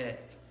top of that,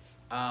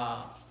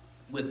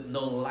 with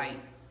no light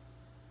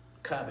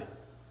coming,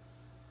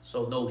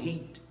 so no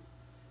heat,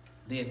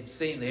 then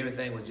seemingly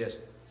everything was just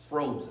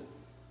frozen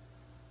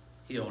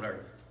here on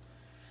Earth.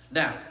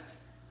 Now,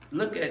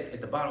 look at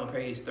the bottom of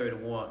page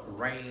 31,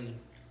 rain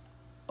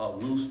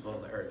of Lucifer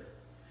on the earth.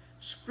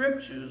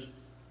 Scriptures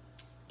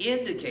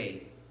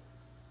indicate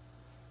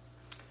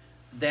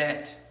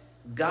that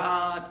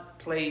God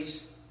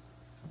placed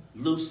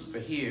Lucifer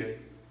here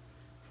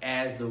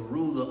as the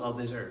ruler of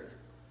this earth.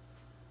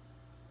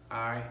 All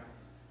right.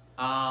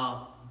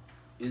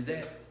 Is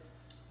that,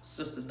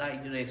 Sister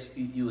Knight,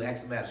 you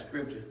asked about a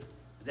scripture.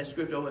 Is that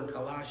scripture over in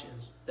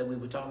Colossians that we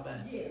were talking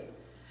about? Yeah.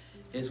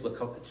 It's what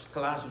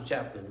Colossians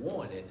chapter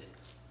 1, isn't it?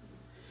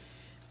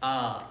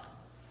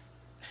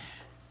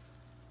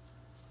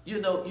 You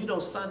know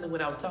something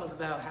when I was talking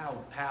about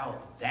how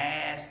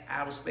vast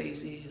outer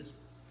space is?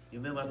 You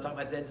remember I was talking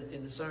about that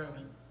in the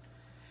sermon?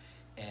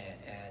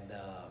 And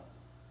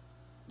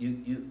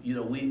you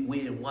know,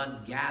 we're in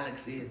one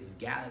galaxy, and the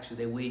galaxy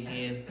that we're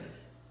in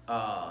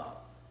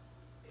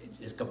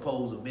is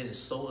composed of many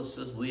solar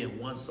systems. We're in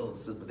one solar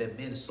system, but there are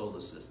many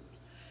solar systems.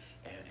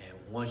 And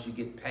once you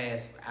get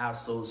past our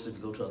solar system,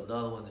 you go to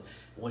another one.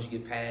 Once you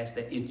get past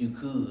that, if you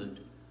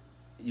could,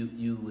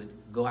 you would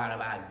go out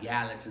of our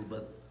galaxies,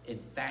 but in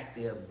fact,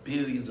 there are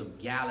billions of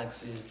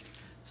galaxies.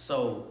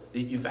 So,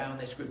 you found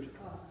that scripture?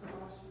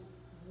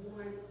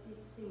 Colossians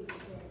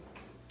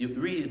 1:16. You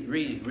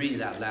read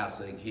it out loud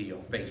so they can hear you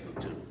on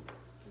Facebook too.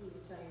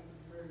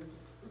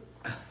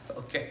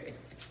 Okay.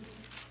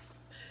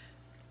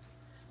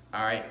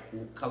 All right.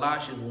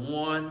 Colossians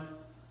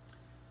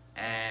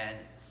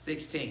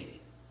 1:16.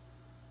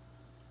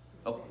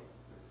 Oh.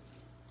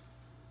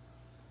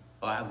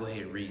 I'll go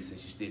ahead and read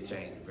since you still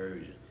change the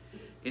version.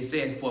 It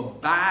says, for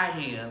by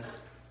him,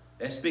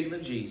 that's speaking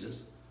of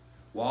Jesus,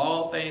 were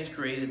all things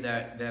created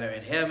that are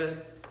in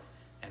heaven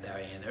and that are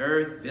in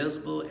earth,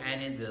 visible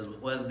and invisible,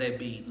 whether they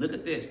be, look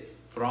at this,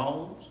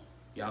 thrones,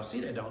 y'all see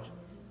that, don't you?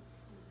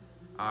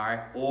 All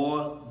right,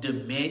 or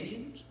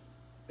dominions,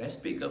 that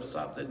speak of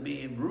something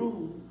being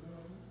ruled,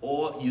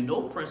 or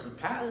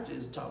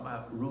principalities, talking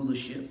about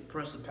rulership,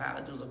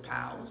 principalities or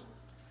powers.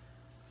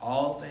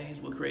 All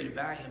things were created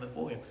by him and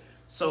for him.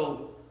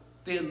 So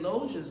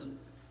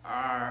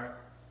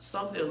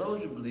some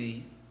theologians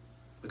believe,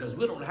 because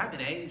we don't know how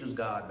many angels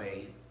God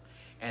made,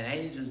 and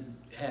angels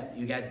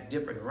you got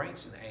different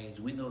ranks in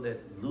angels. We know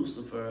that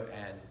Lucifer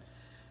and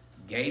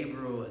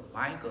Gabriel and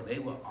Michael, they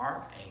were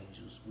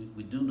archangels.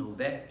 We do know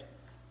that.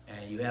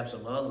 And you have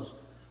some others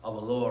of a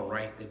lower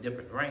rank, they're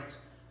different ranks.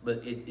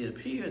 But it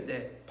appears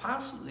that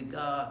possibly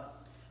God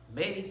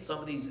made some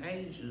of these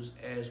angels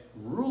as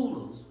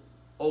rulers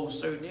over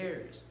certain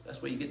areas.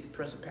 That's where you get the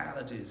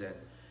principalities and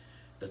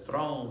the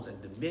thrones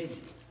and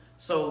dominion.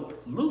 So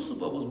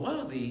Lucifer was one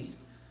of these,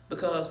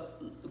 because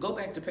go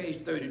back to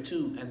page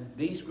 32, and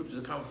these scriptures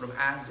are coming from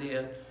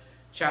Isaiah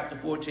chapter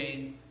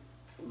 14,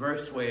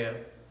 verse 12,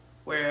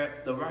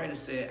 where the writer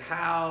said,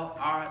 how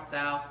art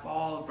thou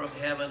fallen from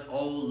heaven,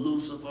 O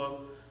Lucifer,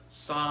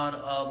 son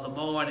of the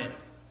morning?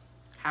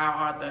 How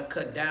art thou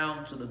cut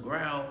down to the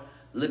ground?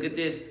 Look at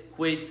this,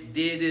 which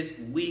didst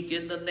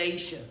weaken the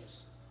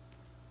nations.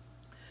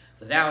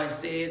 For thou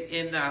hast said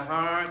in thy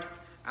heart,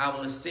 I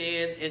will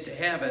ascend into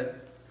heaven.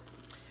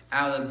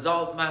 I will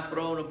exalt my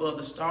throne above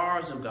the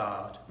stars of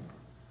God.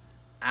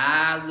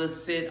 I will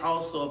sit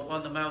also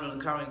upon the mount of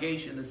the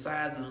congregation, the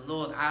sides of the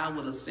north. I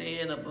will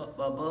ascend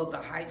above the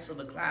heights of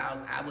the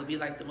clouds. I will be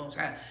like the Most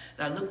High.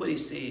 Now look what he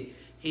said.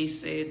 He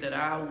said that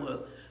I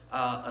will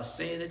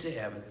ascend into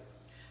heaven.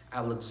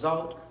 I will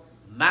exalt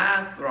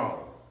my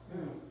throne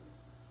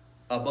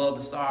above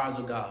the stars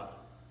of God.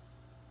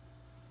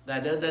 Now,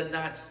 does that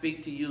not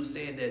speak to you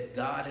saying that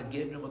God had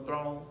given him a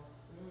throne?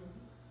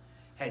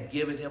 Had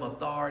given him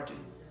authority?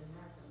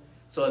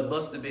 So it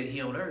must have been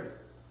here on earth.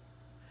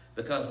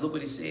 Because look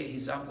what he said. He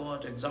said, I'm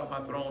going to exalt my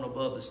throne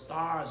above the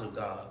stars of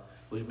God,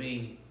 which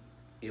means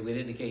it would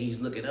indicate he's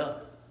looking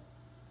up.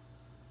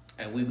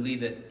 And we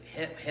believe that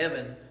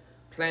heaven,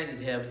 planet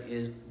heaven,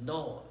 is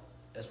north.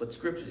 That's what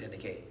scriptures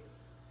indicate.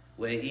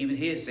 Where even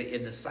here say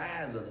in the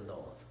sides of the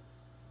north.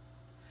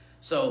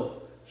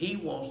 So he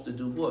wants to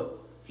do what?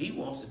 He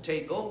wants to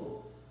take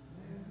over.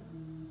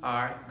 All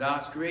right,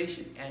 God's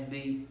creation and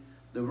be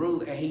the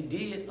ruler. And he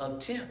did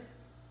attempt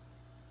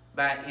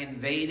by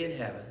invading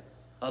heaven.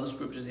 Other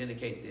scriptures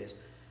indicate this.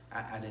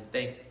 I didn't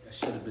think, I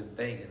should have been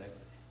thinking.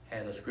 I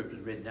had those scriptures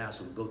written down,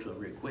 so we'll go to them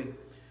real quick.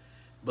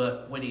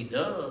 But when he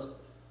does,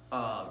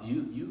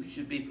 you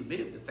should be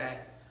familiar with the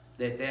fact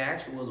that there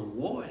actually was a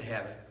war in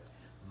heaven.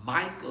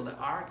 Michael, the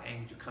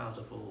archangel, comes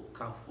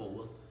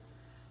forward,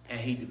 and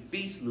he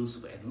defeats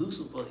Lucifer. And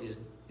Lucifer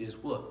is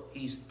what?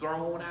 He's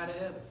thrown out of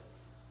heaven.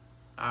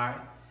 All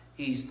right?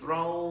 He's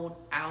thrown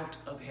out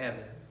of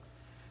heaven.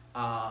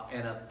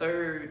 And a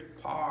third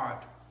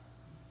part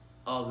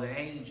of the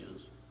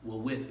angels were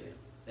with him.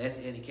 That's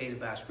indicated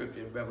by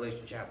scripture in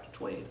Revelation chapter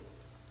 12.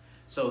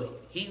 So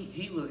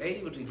he was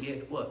able to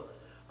get what?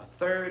 A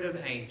third of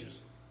the angels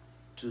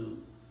to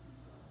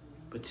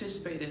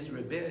participate in his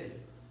rebellion.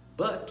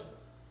 But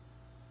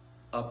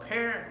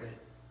apparently,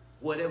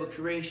 whatever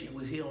creation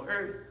was here on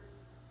earth,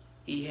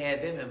 he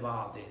had them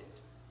involved in it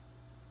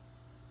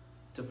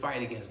to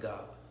fight against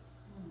God.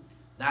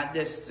 Not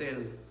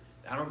necessarily,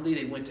 I don't believe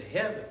they went to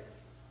heaven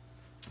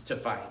to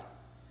fight,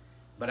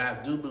 but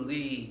I do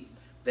believe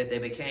that they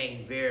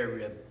became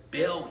very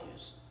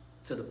rebellious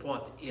to the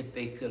point that if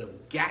they could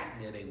have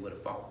gotten there, they would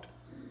have fought.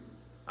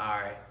 All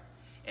right?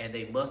 And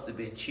they must have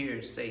been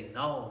cheering Satan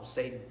on.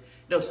 Satan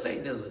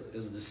is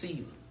a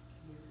deceiver.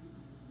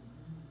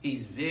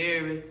 He's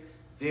very,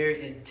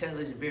 very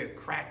intelligent, very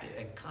crafty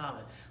and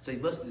common. So he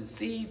must have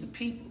deceived the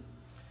people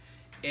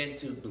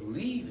into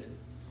believing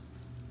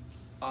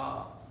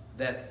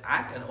that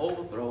I can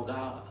overthrow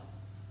God.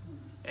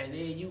 And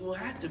then you will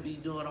have to be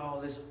doing all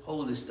this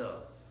holy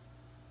stuff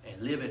and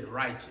living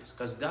righteous.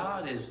 Because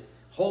God is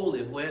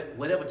holy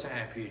whatever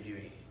time period you're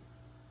in.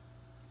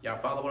 Y'all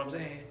follow what I'm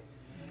saying?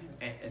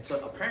 And so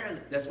apparently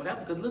that's what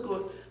happened.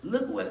 Because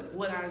look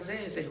what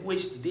Isaiah said,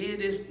 which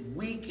didst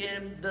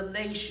weaken the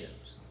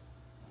nations.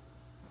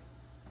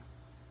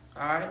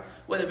 All right?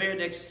 Well, the very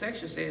next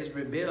section says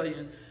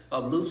rebellion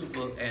of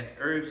Lucifer and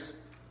earth's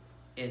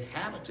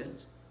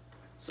inhabitants.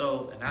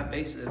 So, and I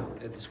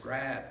basically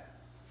described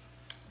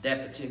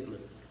that particular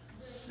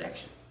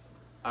section.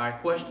 All right,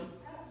 question?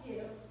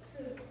 Yeah,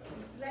 because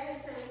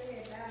last time we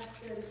had Bible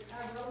study, I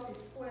wrote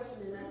this question,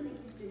 and I think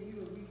you said you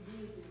will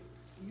revisit,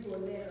 you will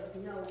let us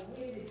know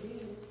when the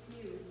demon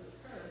spirits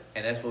occur.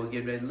 And that's what we're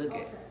getting ready to look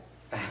Okay.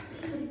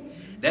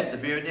 at. That's the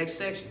very next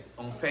section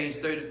on page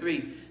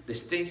 33.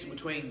 Distinction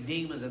between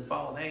demons and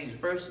fallen angels.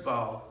 First of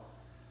all,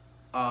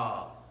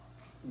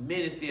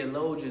 many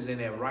theologians in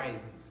their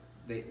writing,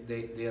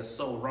 they are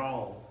so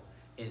wrong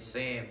in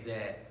saying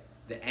that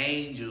the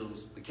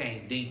angels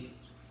became demons.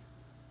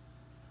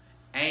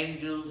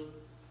 Angels,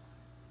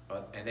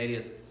 and that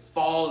is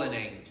fallen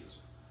angels.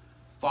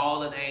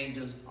 Fallen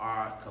angels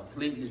are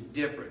completely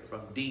different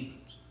from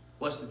demons.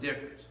 What's the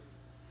difference?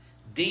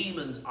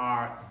 Demons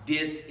are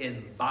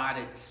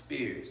disembodied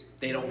spirits.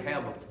 They don't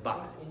have a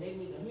body. And they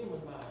need a human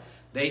body.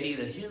 They need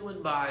a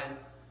human body.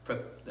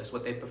 That's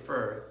what they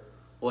prefer.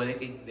 Or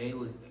they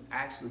would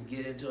actually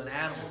get into an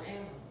animal.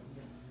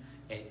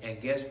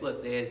 And guess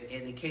what? There's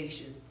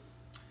indication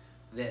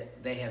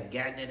that they have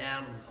gotten an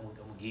animal. I'm going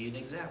to give you an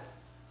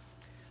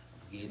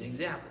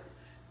example.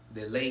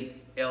 The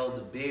late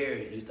Elder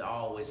Berry used to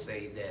always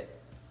say that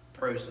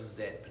persons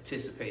that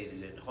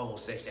participated in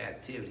homosexual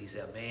activity, he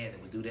said a man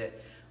that would do that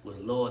was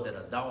lower than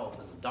a dog,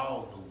 because a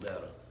dog knew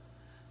better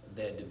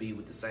than to be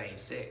with the same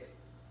sex.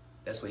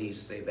 That's what he used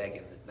to say back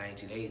in the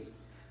 1980s.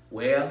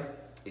 Well,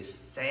 it's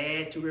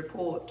sad to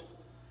report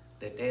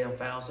that they have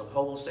found some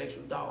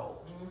homosexual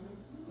dogs.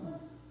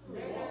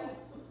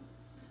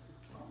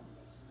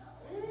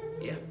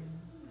 Yeah.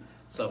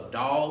 Some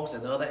dogs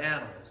and other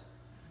animals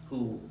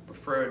who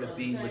prefer to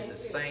be with the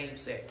same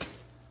sex.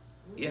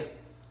 Yeah,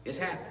 it's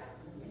happening.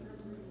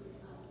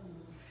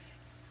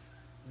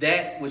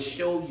 That would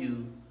show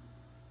you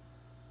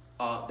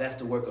that's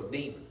the work of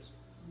demons.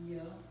 Yeah.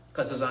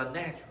 Because it's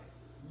unnatural.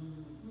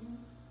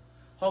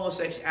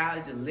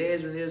 Homosexuality,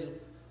 lesbianism,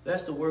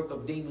 that's the work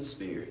of demon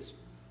spirits.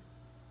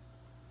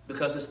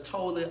 Because it's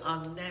totally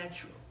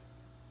unnatural.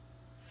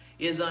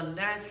 It's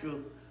unnatural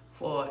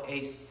for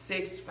a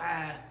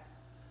 6'5",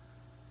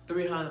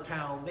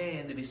 300-pound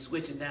man to be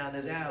switching down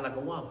this aisle like a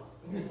woman.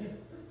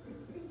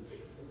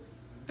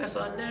 That's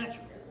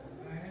unnatural.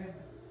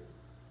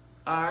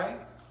 All right?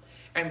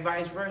 And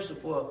vice versa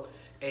for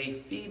a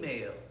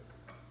female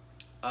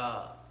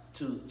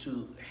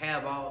to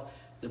have all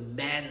the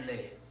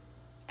manly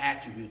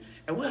attributes.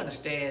 And we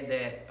understand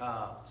that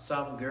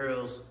some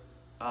girls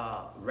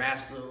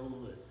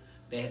wrestle,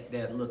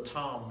 they're little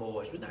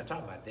tomboys. We're not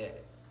talking about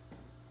that.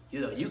 You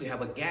know, you can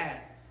have a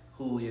guy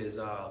who is,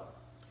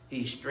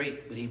 he's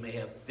straight, but he may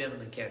have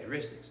feminine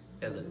characteristics.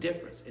 There's a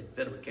difference in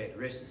feminine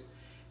characteristics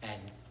and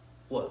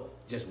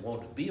what? Just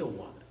want to be a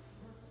woman.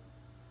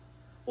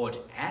 Or to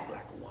act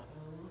like a woman.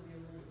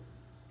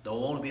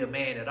 Don't want to be a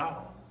man at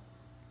all.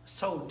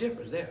 So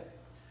difference there.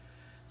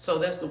 So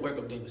that's the work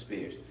of demon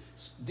spirits.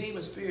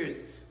 Demon spirits,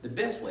 the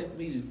best way for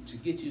me to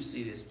get you to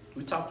see this,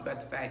 we talked about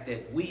the fact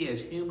that we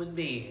as human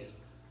beings,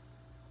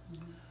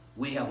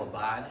 we have a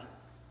body.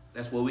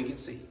 That's what we can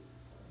see.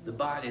 The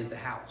body is the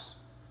house.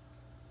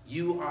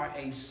 You are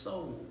a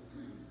soul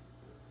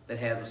that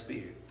has a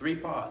spirit. 3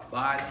 parts: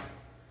 body,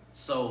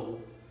 soul,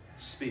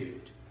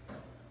 spirit.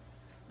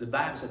 The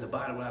Bible said the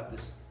body without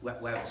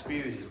the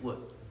spirit is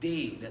what?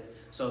 Dead.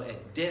 So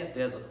at death,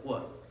 there's a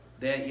what?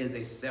 There is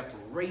a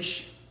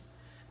separation.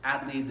 I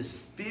believe the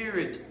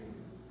spirit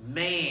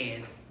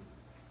man,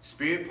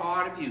 spirit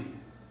part of you,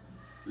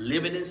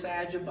 living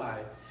inside your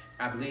body,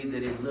 I believe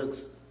that it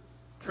looks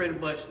pretty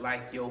much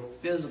like your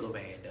physical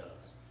man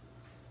does.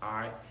 All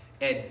right?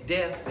 At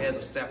death, there's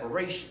a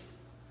separation.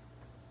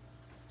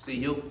 See,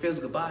 your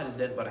physical body is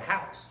nothing but a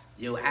house.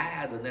 Your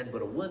eyes are nothing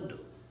but a window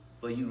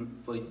for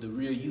the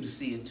real you to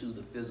see into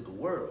the physical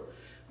world.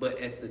 But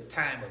at the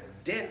time of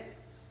death,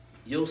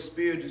 your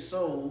spiritual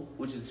soul,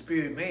 which is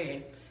spirit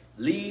man,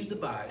 leaves the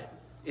body.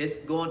 It's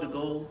going to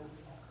go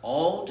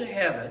on to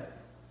heaven,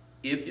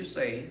 if you're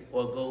saved,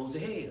 or goes to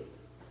hell.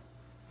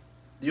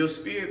 Your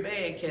spirit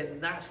man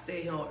cannot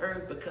stay on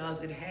earth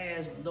because it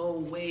has no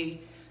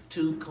way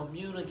to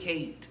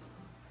communicate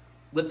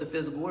with the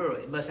physical world.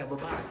 It must have a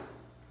body.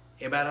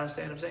 Everybody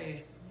understand what I'm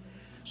saying?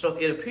 So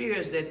it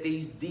appears that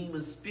these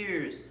demon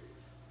spirits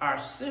are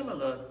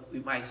similar, we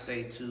might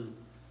say, to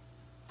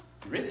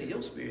really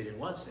your spirit in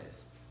one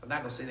sense. I'm not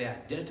going to say they're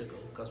identical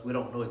because we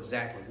don't know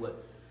exactly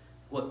what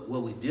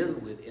we're dealing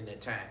with in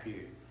that time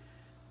period.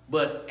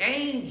 But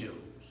angels,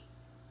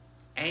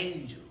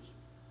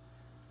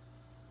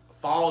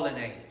 fallen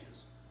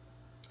angels,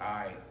 all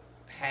right,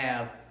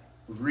 have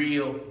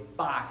real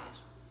bodies.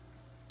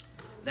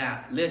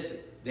 Now, listen,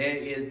 there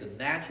is the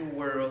natural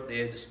world,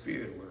 there's the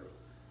spirit world.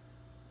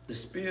 The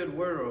spirit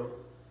world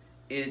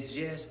is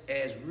just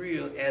as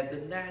real as the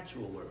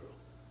natural world.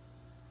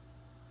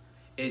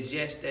 It's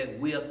just that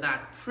we are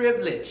not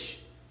privileged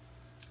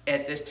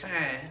at this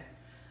time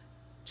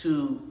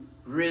to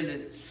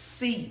really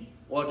see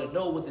or to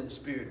know what's in the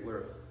spirit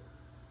world.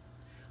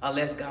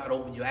 Unless God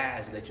open your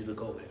eyes and let you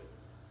look over there.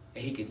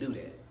 And he can do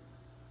that.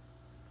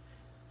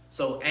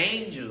 So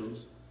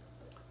angels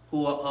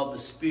who are of the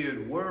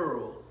spirit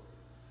world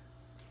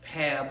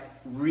have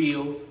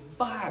real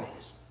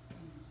bodies.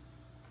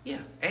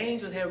 Yeah,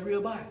 angels have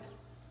real bodies.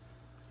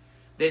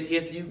 That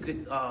if you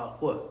could,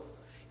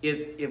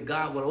 If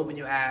God would open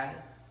your eyes,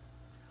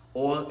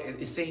 or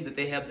it seems that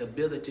they have the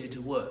ability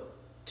to what?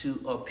 to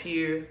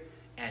appear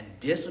and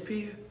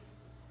disappear.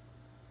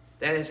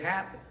 That has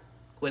happened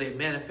where they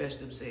manifest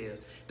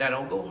themselves. Now,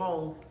 don't go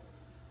home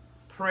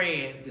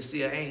praying to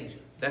see an angel.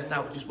 That's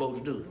not what you're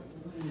supposed to do.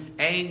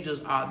 Angels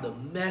are the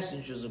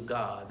messengers of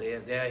God.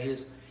 They're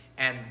his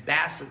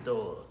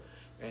ambassador.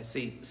 And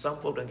see, some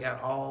folk that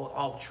got all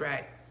off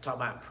track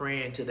talking about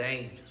praying to the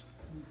angels.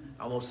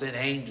 I'm going to send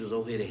angels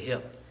over here to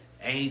help.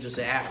 Angels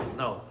to Africa.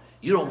 No,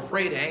 you don't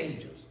pray to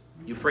angels.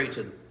 You pray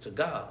to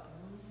God.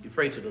 You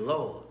pray to the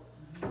Lord.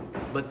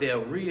 But they're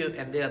real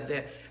and they're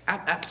there.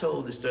 I've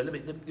told this story.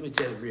 Let me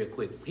tell you real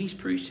quick. He's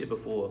preached it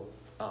before.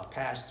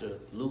 Pastor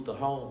Luther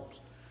Holmes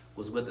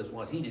was with us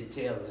once. He didn't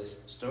tell this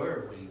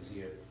story when he was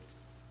here.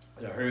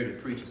 I heard him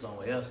preaching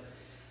somewhere else.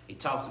 He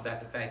talks about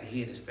the fact that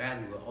he and his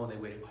family were on their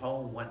way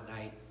home one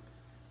night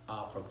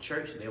from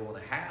church, and they were on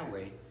the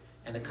highway,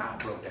 and the car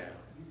broke down.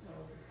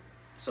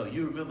 So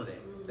you remember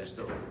that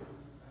story.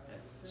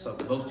 So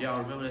most of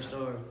y'all remember that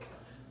story.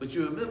 But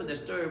you remember that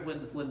story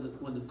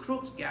when the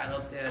crooks got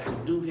up there to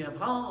do him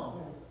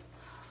harm.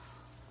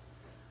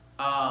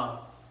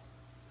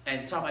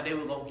 And talking about they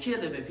were going to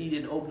kill him if he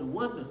didn't open the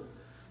window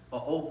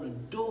or open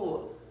the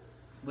door.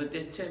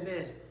 Within 10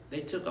 minutes,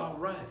 they took off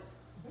running.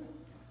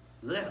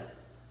 Left.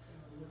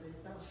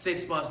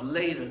 6 months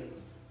later,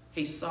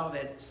 he saw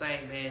that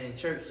same man in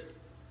church.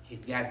 He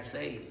got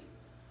saved.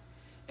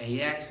 And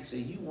he asked him, said,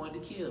 you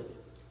wanted to kill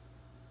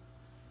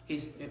me.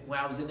 When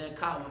I was in that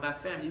car with my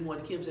family, you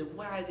wanted to kill me. He said,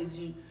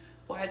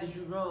 why did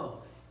you run?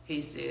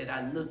 He said,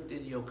 I looked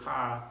in your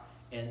car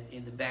and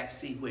in the back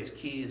seat where his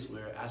kids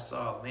were, I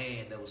saw a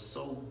man that was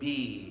so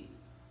big,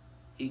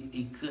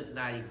 he could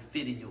not even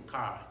fit in your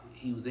car.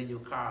 He was in your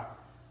car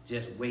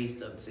just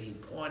waist up. So he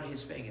pointed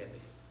his finger at me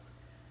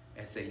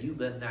and said, you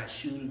better not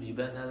shoot him. You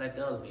better not let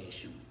the other man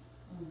shoot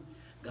him.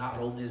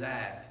 God opened his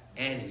eyes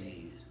and his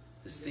ears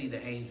to see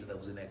the angel that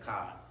was in that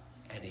car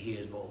and to hear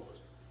his voice.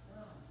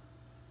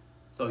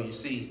 So you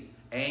see,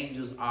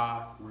 angels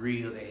are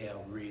real. They have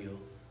real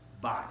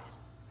bodies.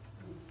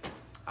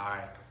 All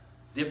right?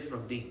 Different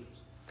from demons.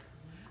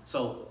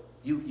 So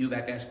you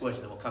got that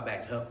question, and we'll come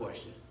back to her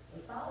question. The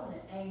fallen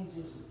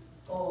angels,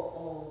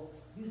 or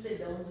you said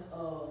the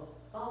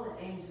fallen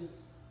angels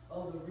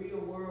of the real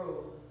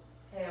world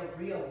have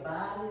real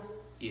bodies.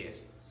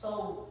 Yes.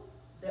 So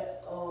the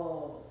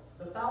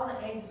fallen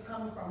angels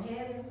coming from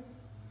heaven.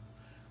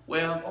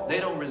 Well, they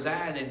don't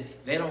reside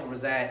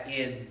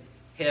in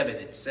heaven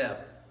itself.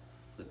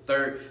 The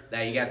third.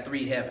 Now you got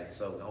 3 heavens,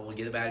 so don't want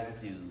to get anybody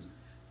confused.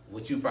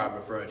 What you probably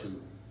refer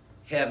to,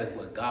 heaven,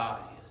 where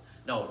God is.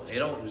 No, they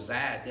don't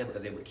reside there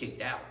because they were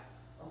kicked out.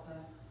 Okay.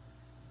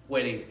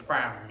 Where they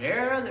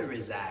primarily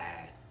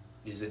reside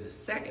is in the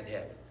second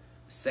heaven,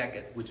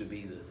 second, which would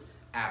be the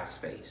outer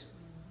space.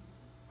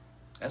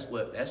 That's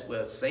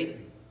where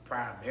Satan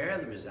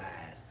primarily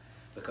resides,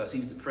 because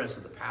he's the prince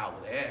of the power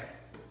of the air.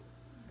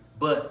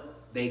 But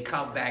they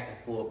come back and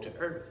forth to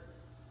earth.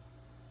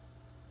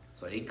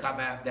 So they come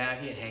out down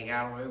here and hang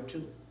out on earth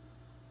too.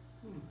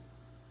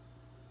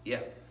 Yeah.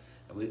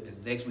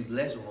 And next week's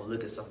lesson, we're going to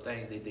look at some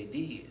things that they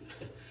did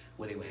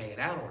when they were hanging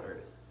out on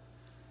earth.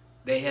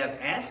 They have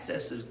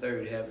access to the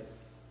third heaven.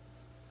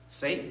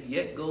 Satan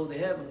yet goes to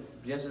heaven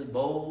just as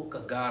bold,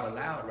 because God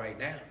allowed right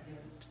now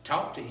to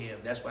talk to him.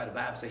 That's why the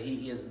Bible says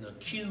he is an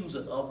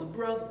accuser of the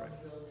brethren.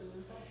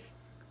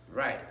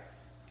 Right.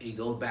 He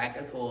goes back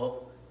and forth.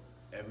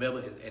 And remember,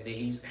 and then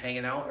he's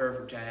hanging out on earth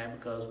from time,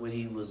 because when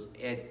he was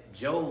at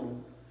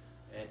Job,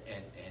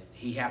 and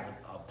he happened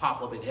to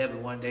pop up in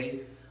heaven one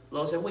day, the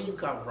Lord said, where you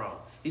come from?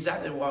 He said,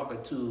 I've been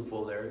walking to and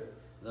fro there.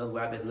 In other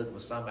words, I've been looking for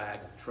somebody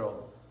in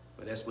trouble.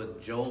 But that's where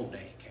Job's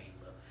name came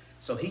up.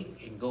 So he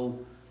can go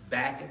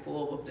back and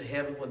forth up to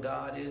heaven where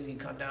God is. He can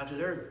come down to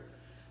the earth.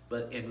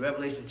 But in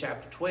Revelation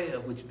chapter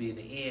 12, which will be in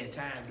the end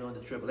time during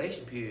the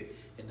tribulation period,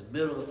 in the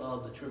middle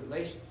of the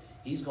tribulation,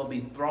 he's going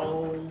to be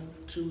thrown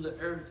to the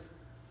earth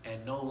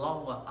and no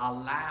longer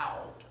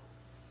allowed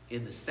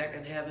in the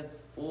second heaven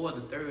or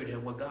the third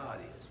heaven where God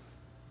is.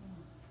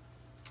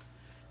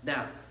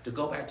 Now, to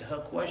go back to her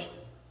question,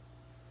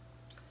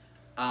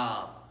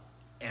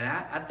 and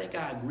I think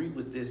I agree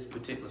with this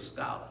particular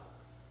scholar.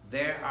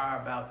 There are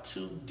about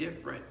 2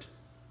 different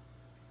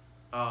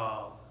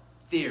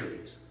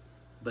theories,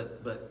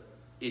 but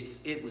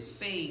it would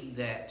seem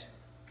that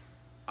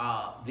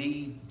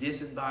these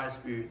disembodied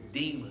spirit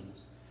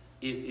demons,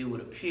 it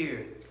would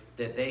appear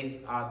that they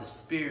are the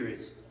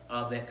spirits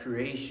of that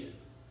creation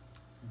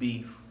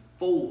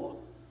before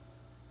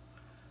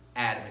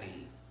Adam and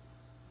Eve.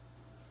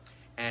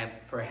 And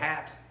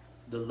perhaps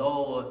the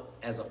Lord,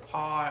 as a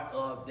part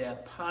of their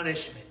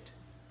punishment,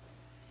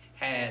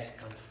 has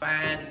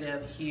confined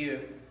them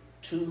here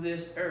to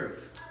this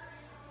earth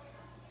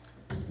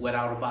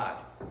without a body.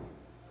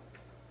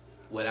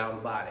 Without a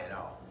body at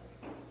all.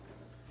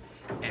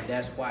 And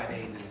that's why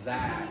they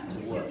desire to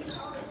work.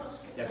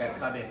 They got to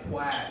come in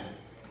quietly.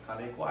 Come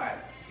in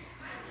quietly.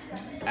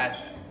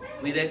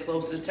 We that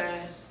close to the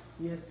time?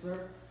 Yes,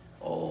 sir.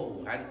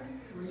 Oh,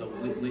 so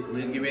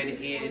we'll get ready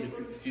to end in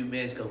a few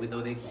minutes, because we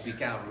know they can be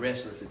kind of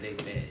restless if they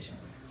finish.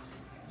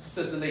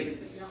 Sister Lee.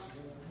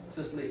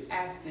 Sister Lee,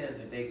 ask them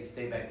if they can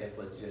stay back there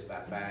for just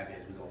about 5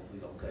 minutes. We're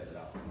gonna cut it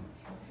off.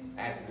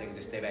 Ask them if they can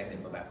just stay back there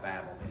for about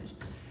 5 more minutes.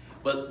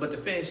 But to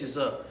finish this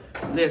up,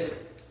 listen,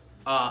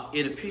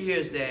 it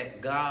appears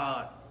that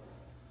God,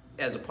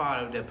 as a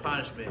part of their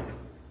punishment,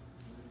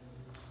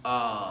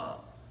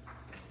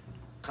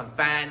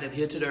 confined them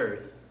here to the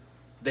earth.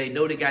 They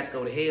know they got to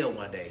go to hell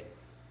one day,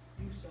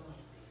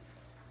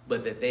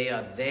 but that they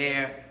are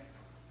there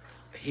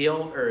here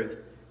on earth,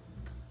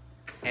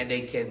 and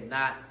they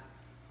cannot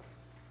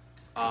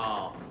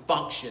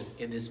function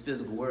in this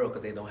physical world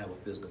because they don't have a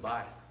physical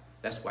body.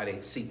 That's why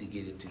they seek to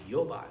get into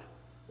your body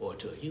or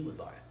to a human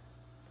body.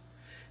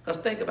 Because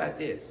think about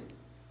this.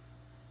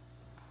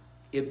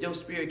 If your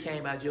spirit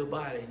came out your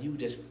body and you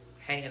just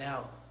hanging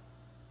out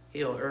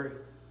here on earth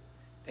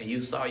and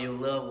you saw your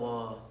loved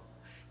one,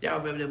 y'all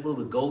remember that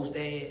movie Ghost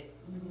Dad?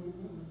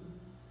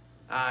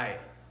 All right.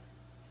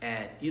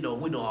 And, you know,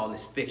 we know all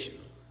this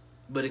fictional,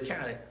 but it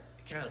kind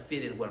of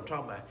fit into what I'm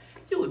talking about.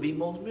 You would be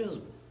most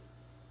miserable.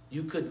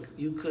 You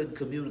couldn't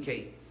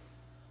communicate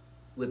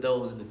with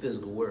those in the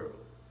physical world.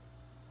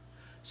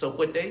 So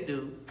what they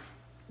do,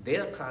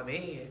 they'll come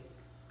in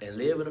and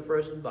live in a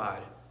person's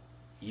body,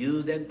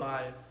 use that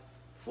body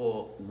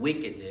for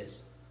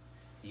wickedness,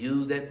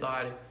 use that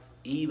body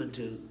even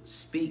to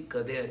speak,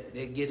 because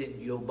they get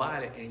in your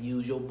body and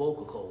use your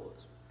vocal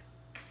cords.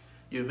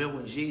 You remember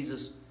when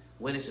Jesus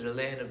went into the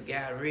land of the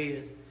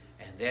Gadarenes,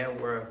 and there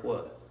were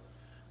what?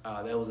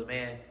 There was the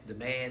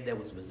man that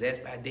was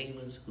possessed by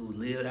demons who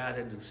lived out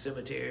in the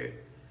cemetery,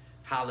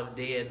 hollering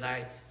day and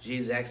night.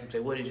 Jesus asked him, say,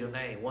 what is your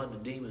name? One of the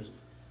demons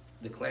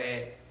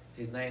declared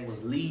his name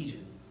was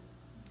Legion.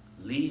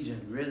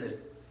 Legion really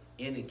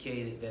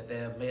indicated that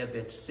there may have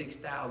been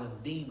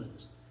 6,000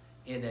 demons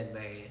in that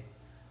man,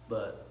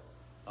 but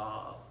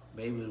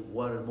maybe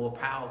one of the more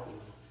powerful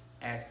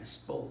actually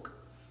spoke.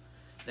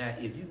 Now,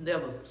 if you've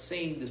never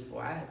seen this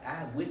before,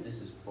 I've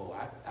witnessed this before.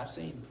 I've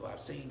seen it before.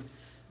 I've seen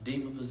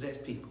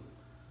demon-possessed people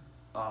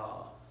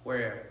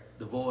where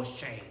the voice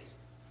changed.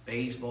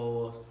 Bass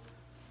voice,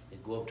 they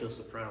go up to a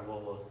soprano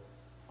voice,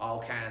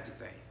 all kinds of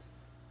things.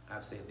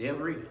 I've said they're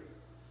real.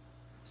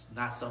 It's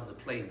not something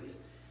to play with.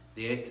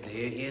 They're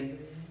in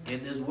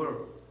this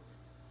world,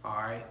 all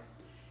right?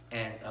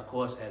 And, of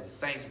course, as the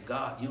saints of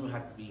God, you don't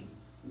have to be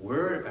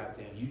worried about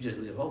them. You just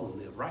live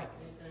holy, live right.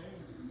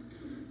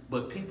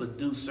 But people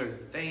do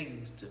certain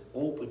things to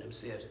open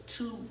themselves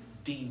to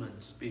demon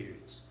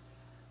spirits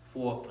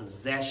for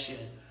possession,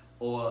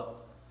 or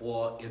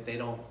if they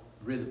don't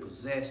really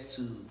possess,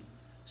 to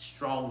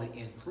strongly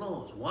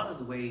influence. One of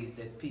the ways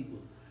that people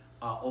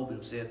open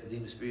themselves to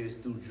demon spirits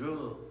through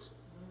drugs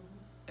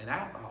and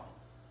alcohol.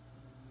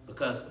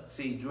 Because,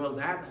 see, drugs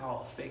and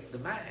alcohol affect the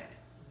mind,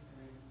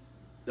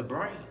 the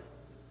brain.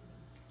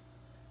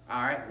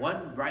 All right,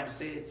 one writer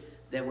said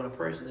that when a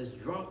person is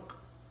drunk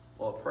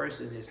or a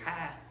person is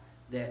high,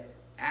 that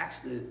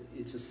actually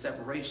it's a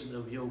separation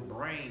of your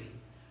brain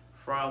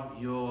from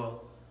your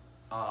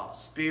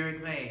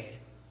spirit man.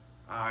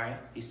 All right,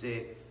 he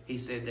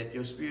said that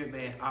your spirit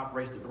man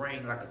operates the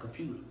brain like a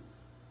computer.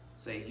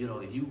 Say, you know,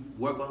 if you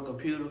work on a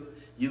computer,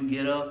 you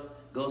get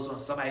up, go so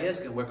somebody else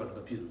can work on the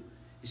computer.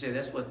 He said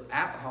that's what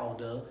alcohol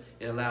does.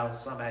 It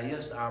allows somebody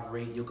else to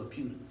operate your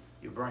computer,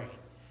 your brain.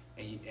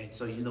 And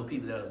so, you know,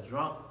 people that are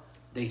drunk,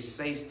 they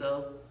say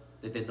stuff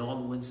that they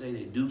normally wouldn't say.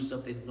 They do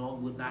stuff they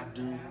normally would not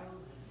do.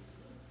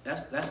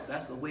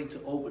 That's a way to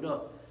open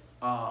up.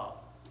 I'm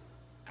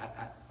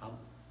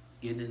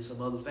getting into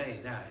some other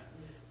things now,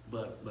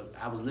 but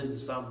I was listening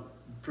to some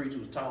preacher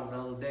was talking the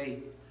other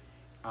day.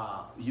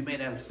 You may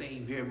not have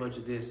seen very much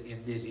of this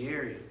in this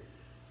area.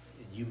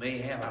 You may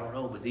have, I don't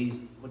know, but these,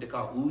 what they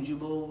call Ouija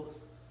boards.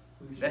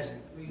 That's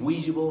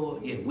Ouija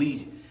board. Yeah,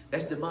 Ouija.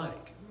 That's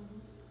demonic.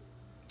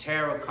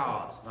 Tarot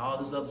cards and all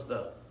this other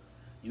stuff.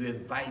 You're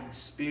inviting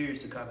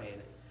spirits to come in.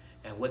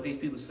 And what these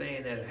people are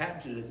saying that have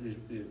happened to them is,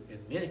 in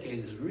many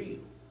cases, is real.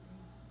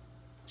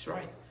 That's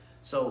right.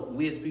 So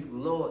we as people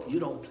of the Lord, you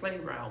don't play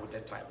around with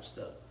that type of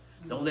stuff.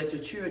 Don't let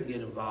your children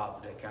get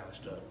involved with that kind of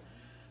stuff.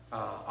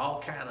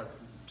 All kind of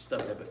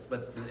stuff.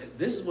 But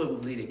this is where we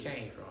believe it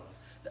came from.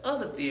 The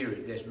other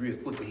theory that's real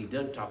quick that he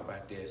doesn't talk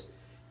about this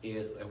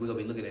is, and we're going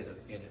to be looking at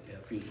it in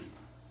a future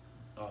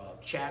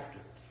chapter,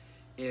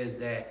 is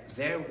that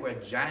there were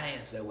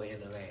giants that were in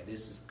the land.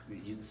 This is,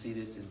 you can see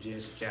this in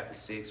Genesis chapter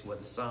 6, where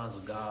the sons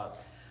of God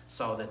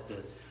saw that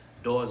the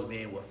daughters of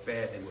men were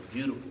fair, they were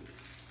beautiful.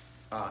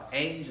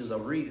 Angels are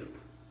real.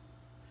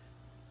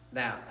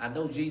 Now, I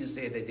know Jesus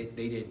said that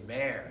they didn't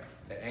marry,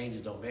 that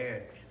angels don't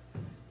marry.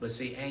 But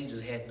see,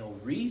 angels had no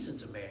reason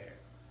to marry.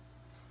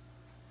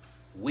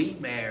 We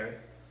marry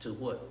to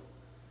what?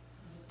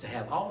 To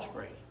have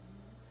offspring.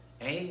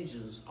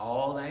 Angels,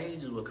 all the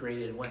angels were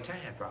created at one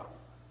time, probably.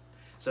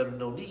 So there's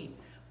no need.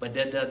 But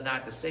that does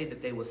not to say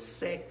that they were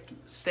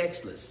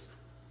sexless.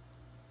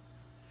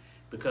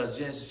 Because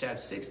Genesis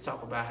chapter 6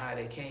 talk about how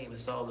they came and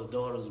saw the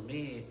daughters of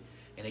men,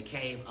 and they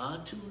came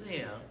unto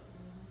them,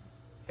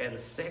 had a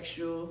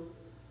sexual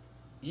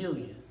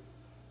union,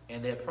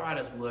 and their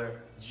products were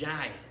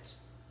giants.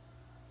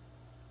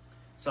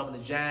 Some of the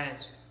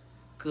giants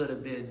could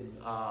have been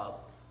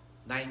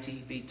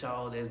 19 feet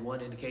tall. There's one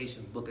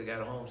indication, the book I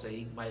got at home, say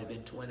he might have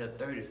been 20 or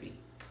 30 feet.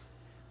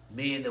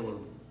 Men that were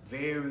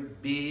very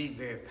big,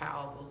 very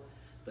powerful,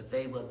 but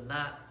they were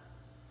not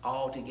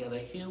altogether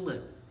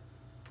human.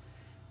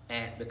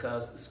 And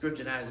because the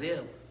scripture in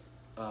Isaiah,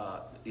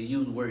 it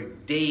used the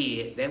word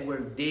dead. That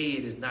word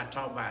dead is not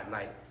talking about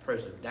like a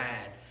person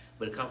died,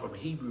 but it comes from a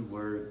Hebrew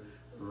word,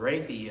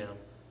 Raphaim.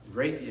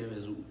 Raphaim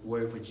is a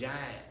word for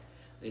giant.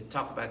 They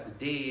talk about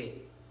the dead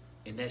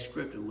in that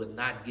scripture would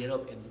not get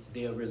up in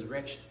their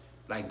resurrection,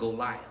 like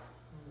Goliath.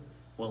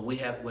 When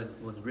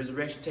the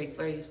resurrection takes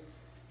place,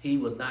 he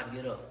will not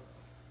get up.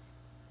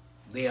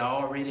 They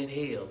are already in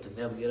hell to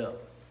never get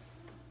up.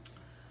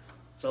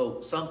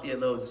 So some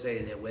theologians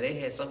say that they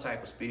had some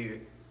type of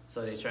spirit,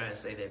 so they're trying to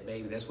say that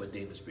maybe that's where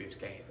demon spirits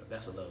came from.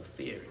 That's another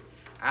theory.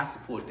 I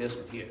support this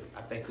one here.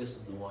 I think this is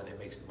the one that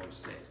makes the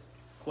most sense.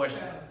 Question?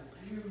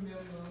 You remember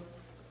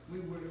we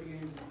were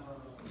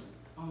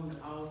on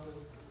the altar.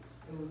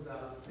 It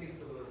was 6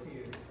 of us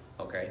here.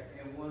 Okay.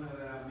 And one of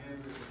our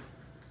members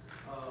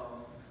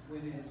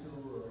went into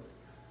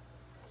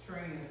a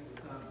trance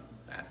or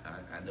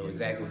something. I know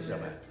exactly what you're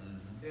talking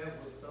about.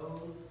 That was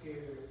so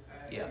scary.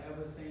 I Yeah.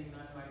 never seen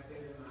nothing like that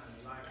in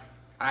my life.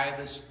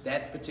 Either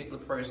that particular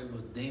person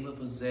was demon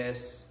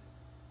possessed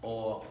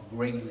or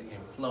greatly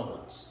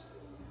influenced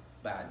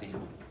by a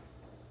demon.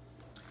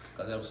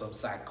 Because there was some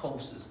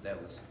psychosis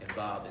that was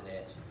involved in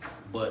that.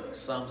 But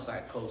some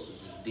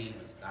psychosis is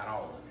demons, not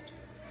all of it.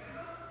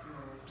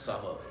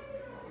 Some of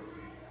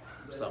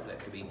it. Some that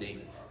could be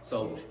demons.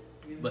 So,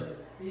 but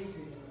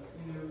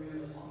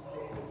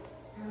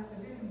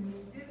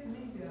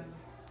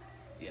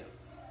yeah.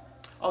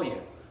 Oh yeah.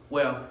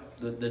 Well,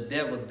 the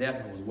devil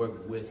definitely was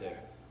working with her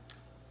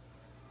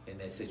in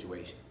that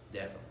situation.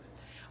 Definitely.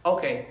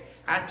 Okay,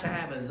 our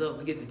time is up.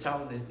 We get to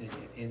talking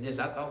in this.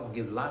 I thought we'd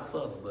get a lot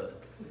further,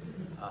 but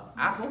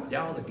I hope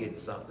y'all are getting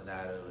something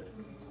out of it.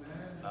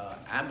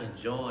 I'm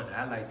enjoying it.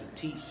 I like to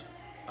teach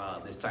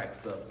this type of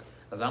stuff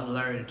because I'm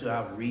learning too.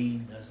 I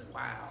read and I said,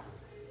 wow,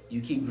 you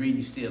keep reading,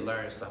 you still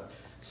learn something.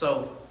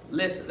 So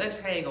listen, let's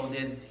hang on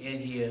in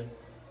here.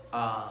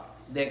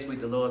 Next week,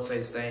 the Lord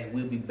says the same.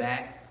 We'll be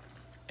back.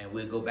 And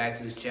we'll go back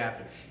to this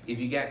chapter. If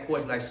you got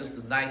questions, like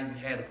Sister Knighton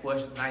had a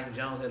question, Knighton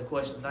Jones had a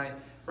question tonight,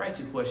 write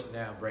your question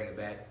down, bring it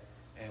back,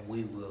 and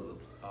we will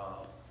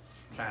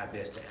try our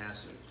best to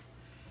answer it.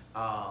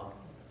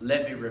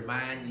 Let me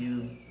remind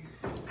you,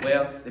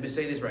 well, let me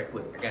say this right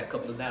quick. I got a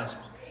couple of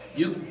announcements.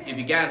 If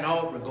you got an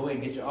offering, go ahead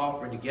and get your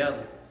offering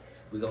together.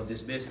 We're going to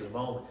dismiss it in a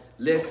moment.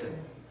 Listen,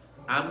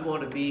 I'm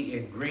going to be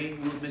in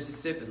Greenwood,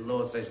 Mississippi, the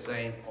Lord says the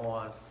same,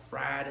 on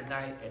Friday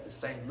night at the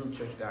St. Luke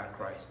Church of God in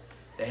Christ.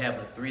 They have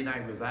a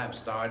 3-night revival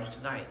starting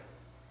tonight.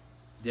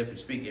 Different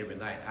speaker every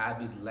night. I'll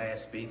be the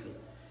last speaker.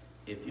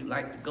 If you'd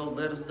like to go,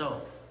 let us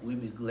know.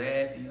 We'd be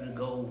glad for you to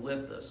go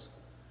with us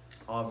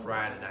on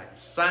Friday night.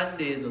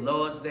 Sunday is the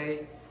Lord's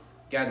Day.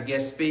 Got a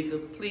guest speaker.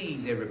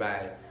 Please,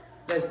 everybody,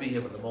 let's be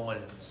here for the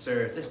morning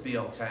service. Let's be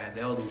on time.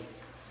 The elder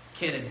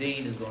Kenneth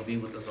Dean is going to be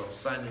with us on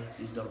Sunday.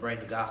 He's going to bring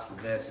the gospel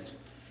message.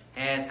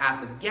 And I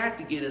forgot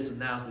to get this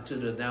announcement to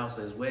the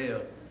announcer as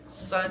well.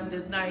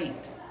 Sunday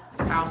night,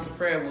 House of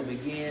Prayer will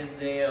begin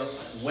their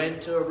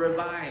winter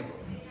revival.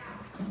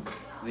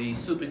 The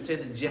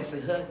superintendent, Jesse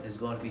Hutton, is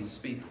going to be the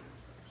speaker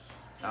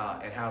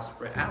at House of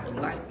Prayer. I would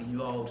like for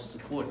you all to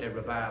support that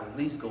revival. At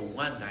least go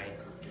one night.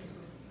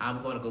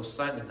 I'm going to go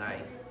Sunday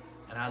night.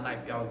 And I'd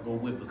like for y'all to go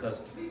with me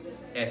because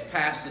as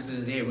pastors in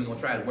this area, we're going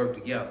to try to work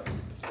together.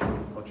 We're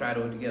going to try to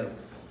work together.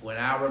 When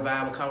our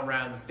revival comes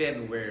around in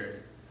February,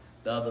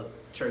 the other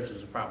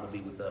churches will probably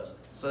be with us.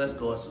 So let's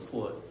go and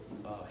support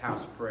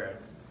House of Prayer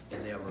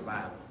in their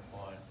revival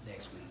on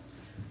next week.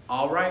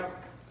 All right.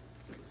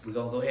 We're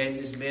going to go ahead and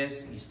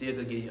dismiss. You still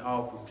going to get your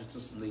offering to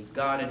sleep.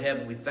 God in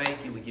heaven, we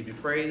thank you. We give you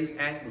praise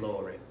and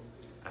glory.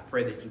 I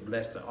pray that you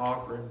bless the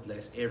offering,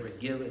 bless every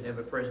giver, and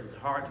every person with a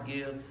heart to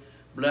give.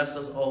 Bless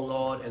us, O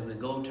Lord, as we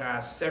go to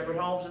our separate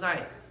homes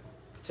tonight.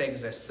 Take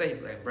us as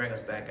safely and bring us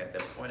back at the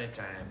appointed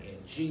time.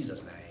 In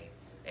Jesus' name,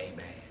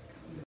 amen.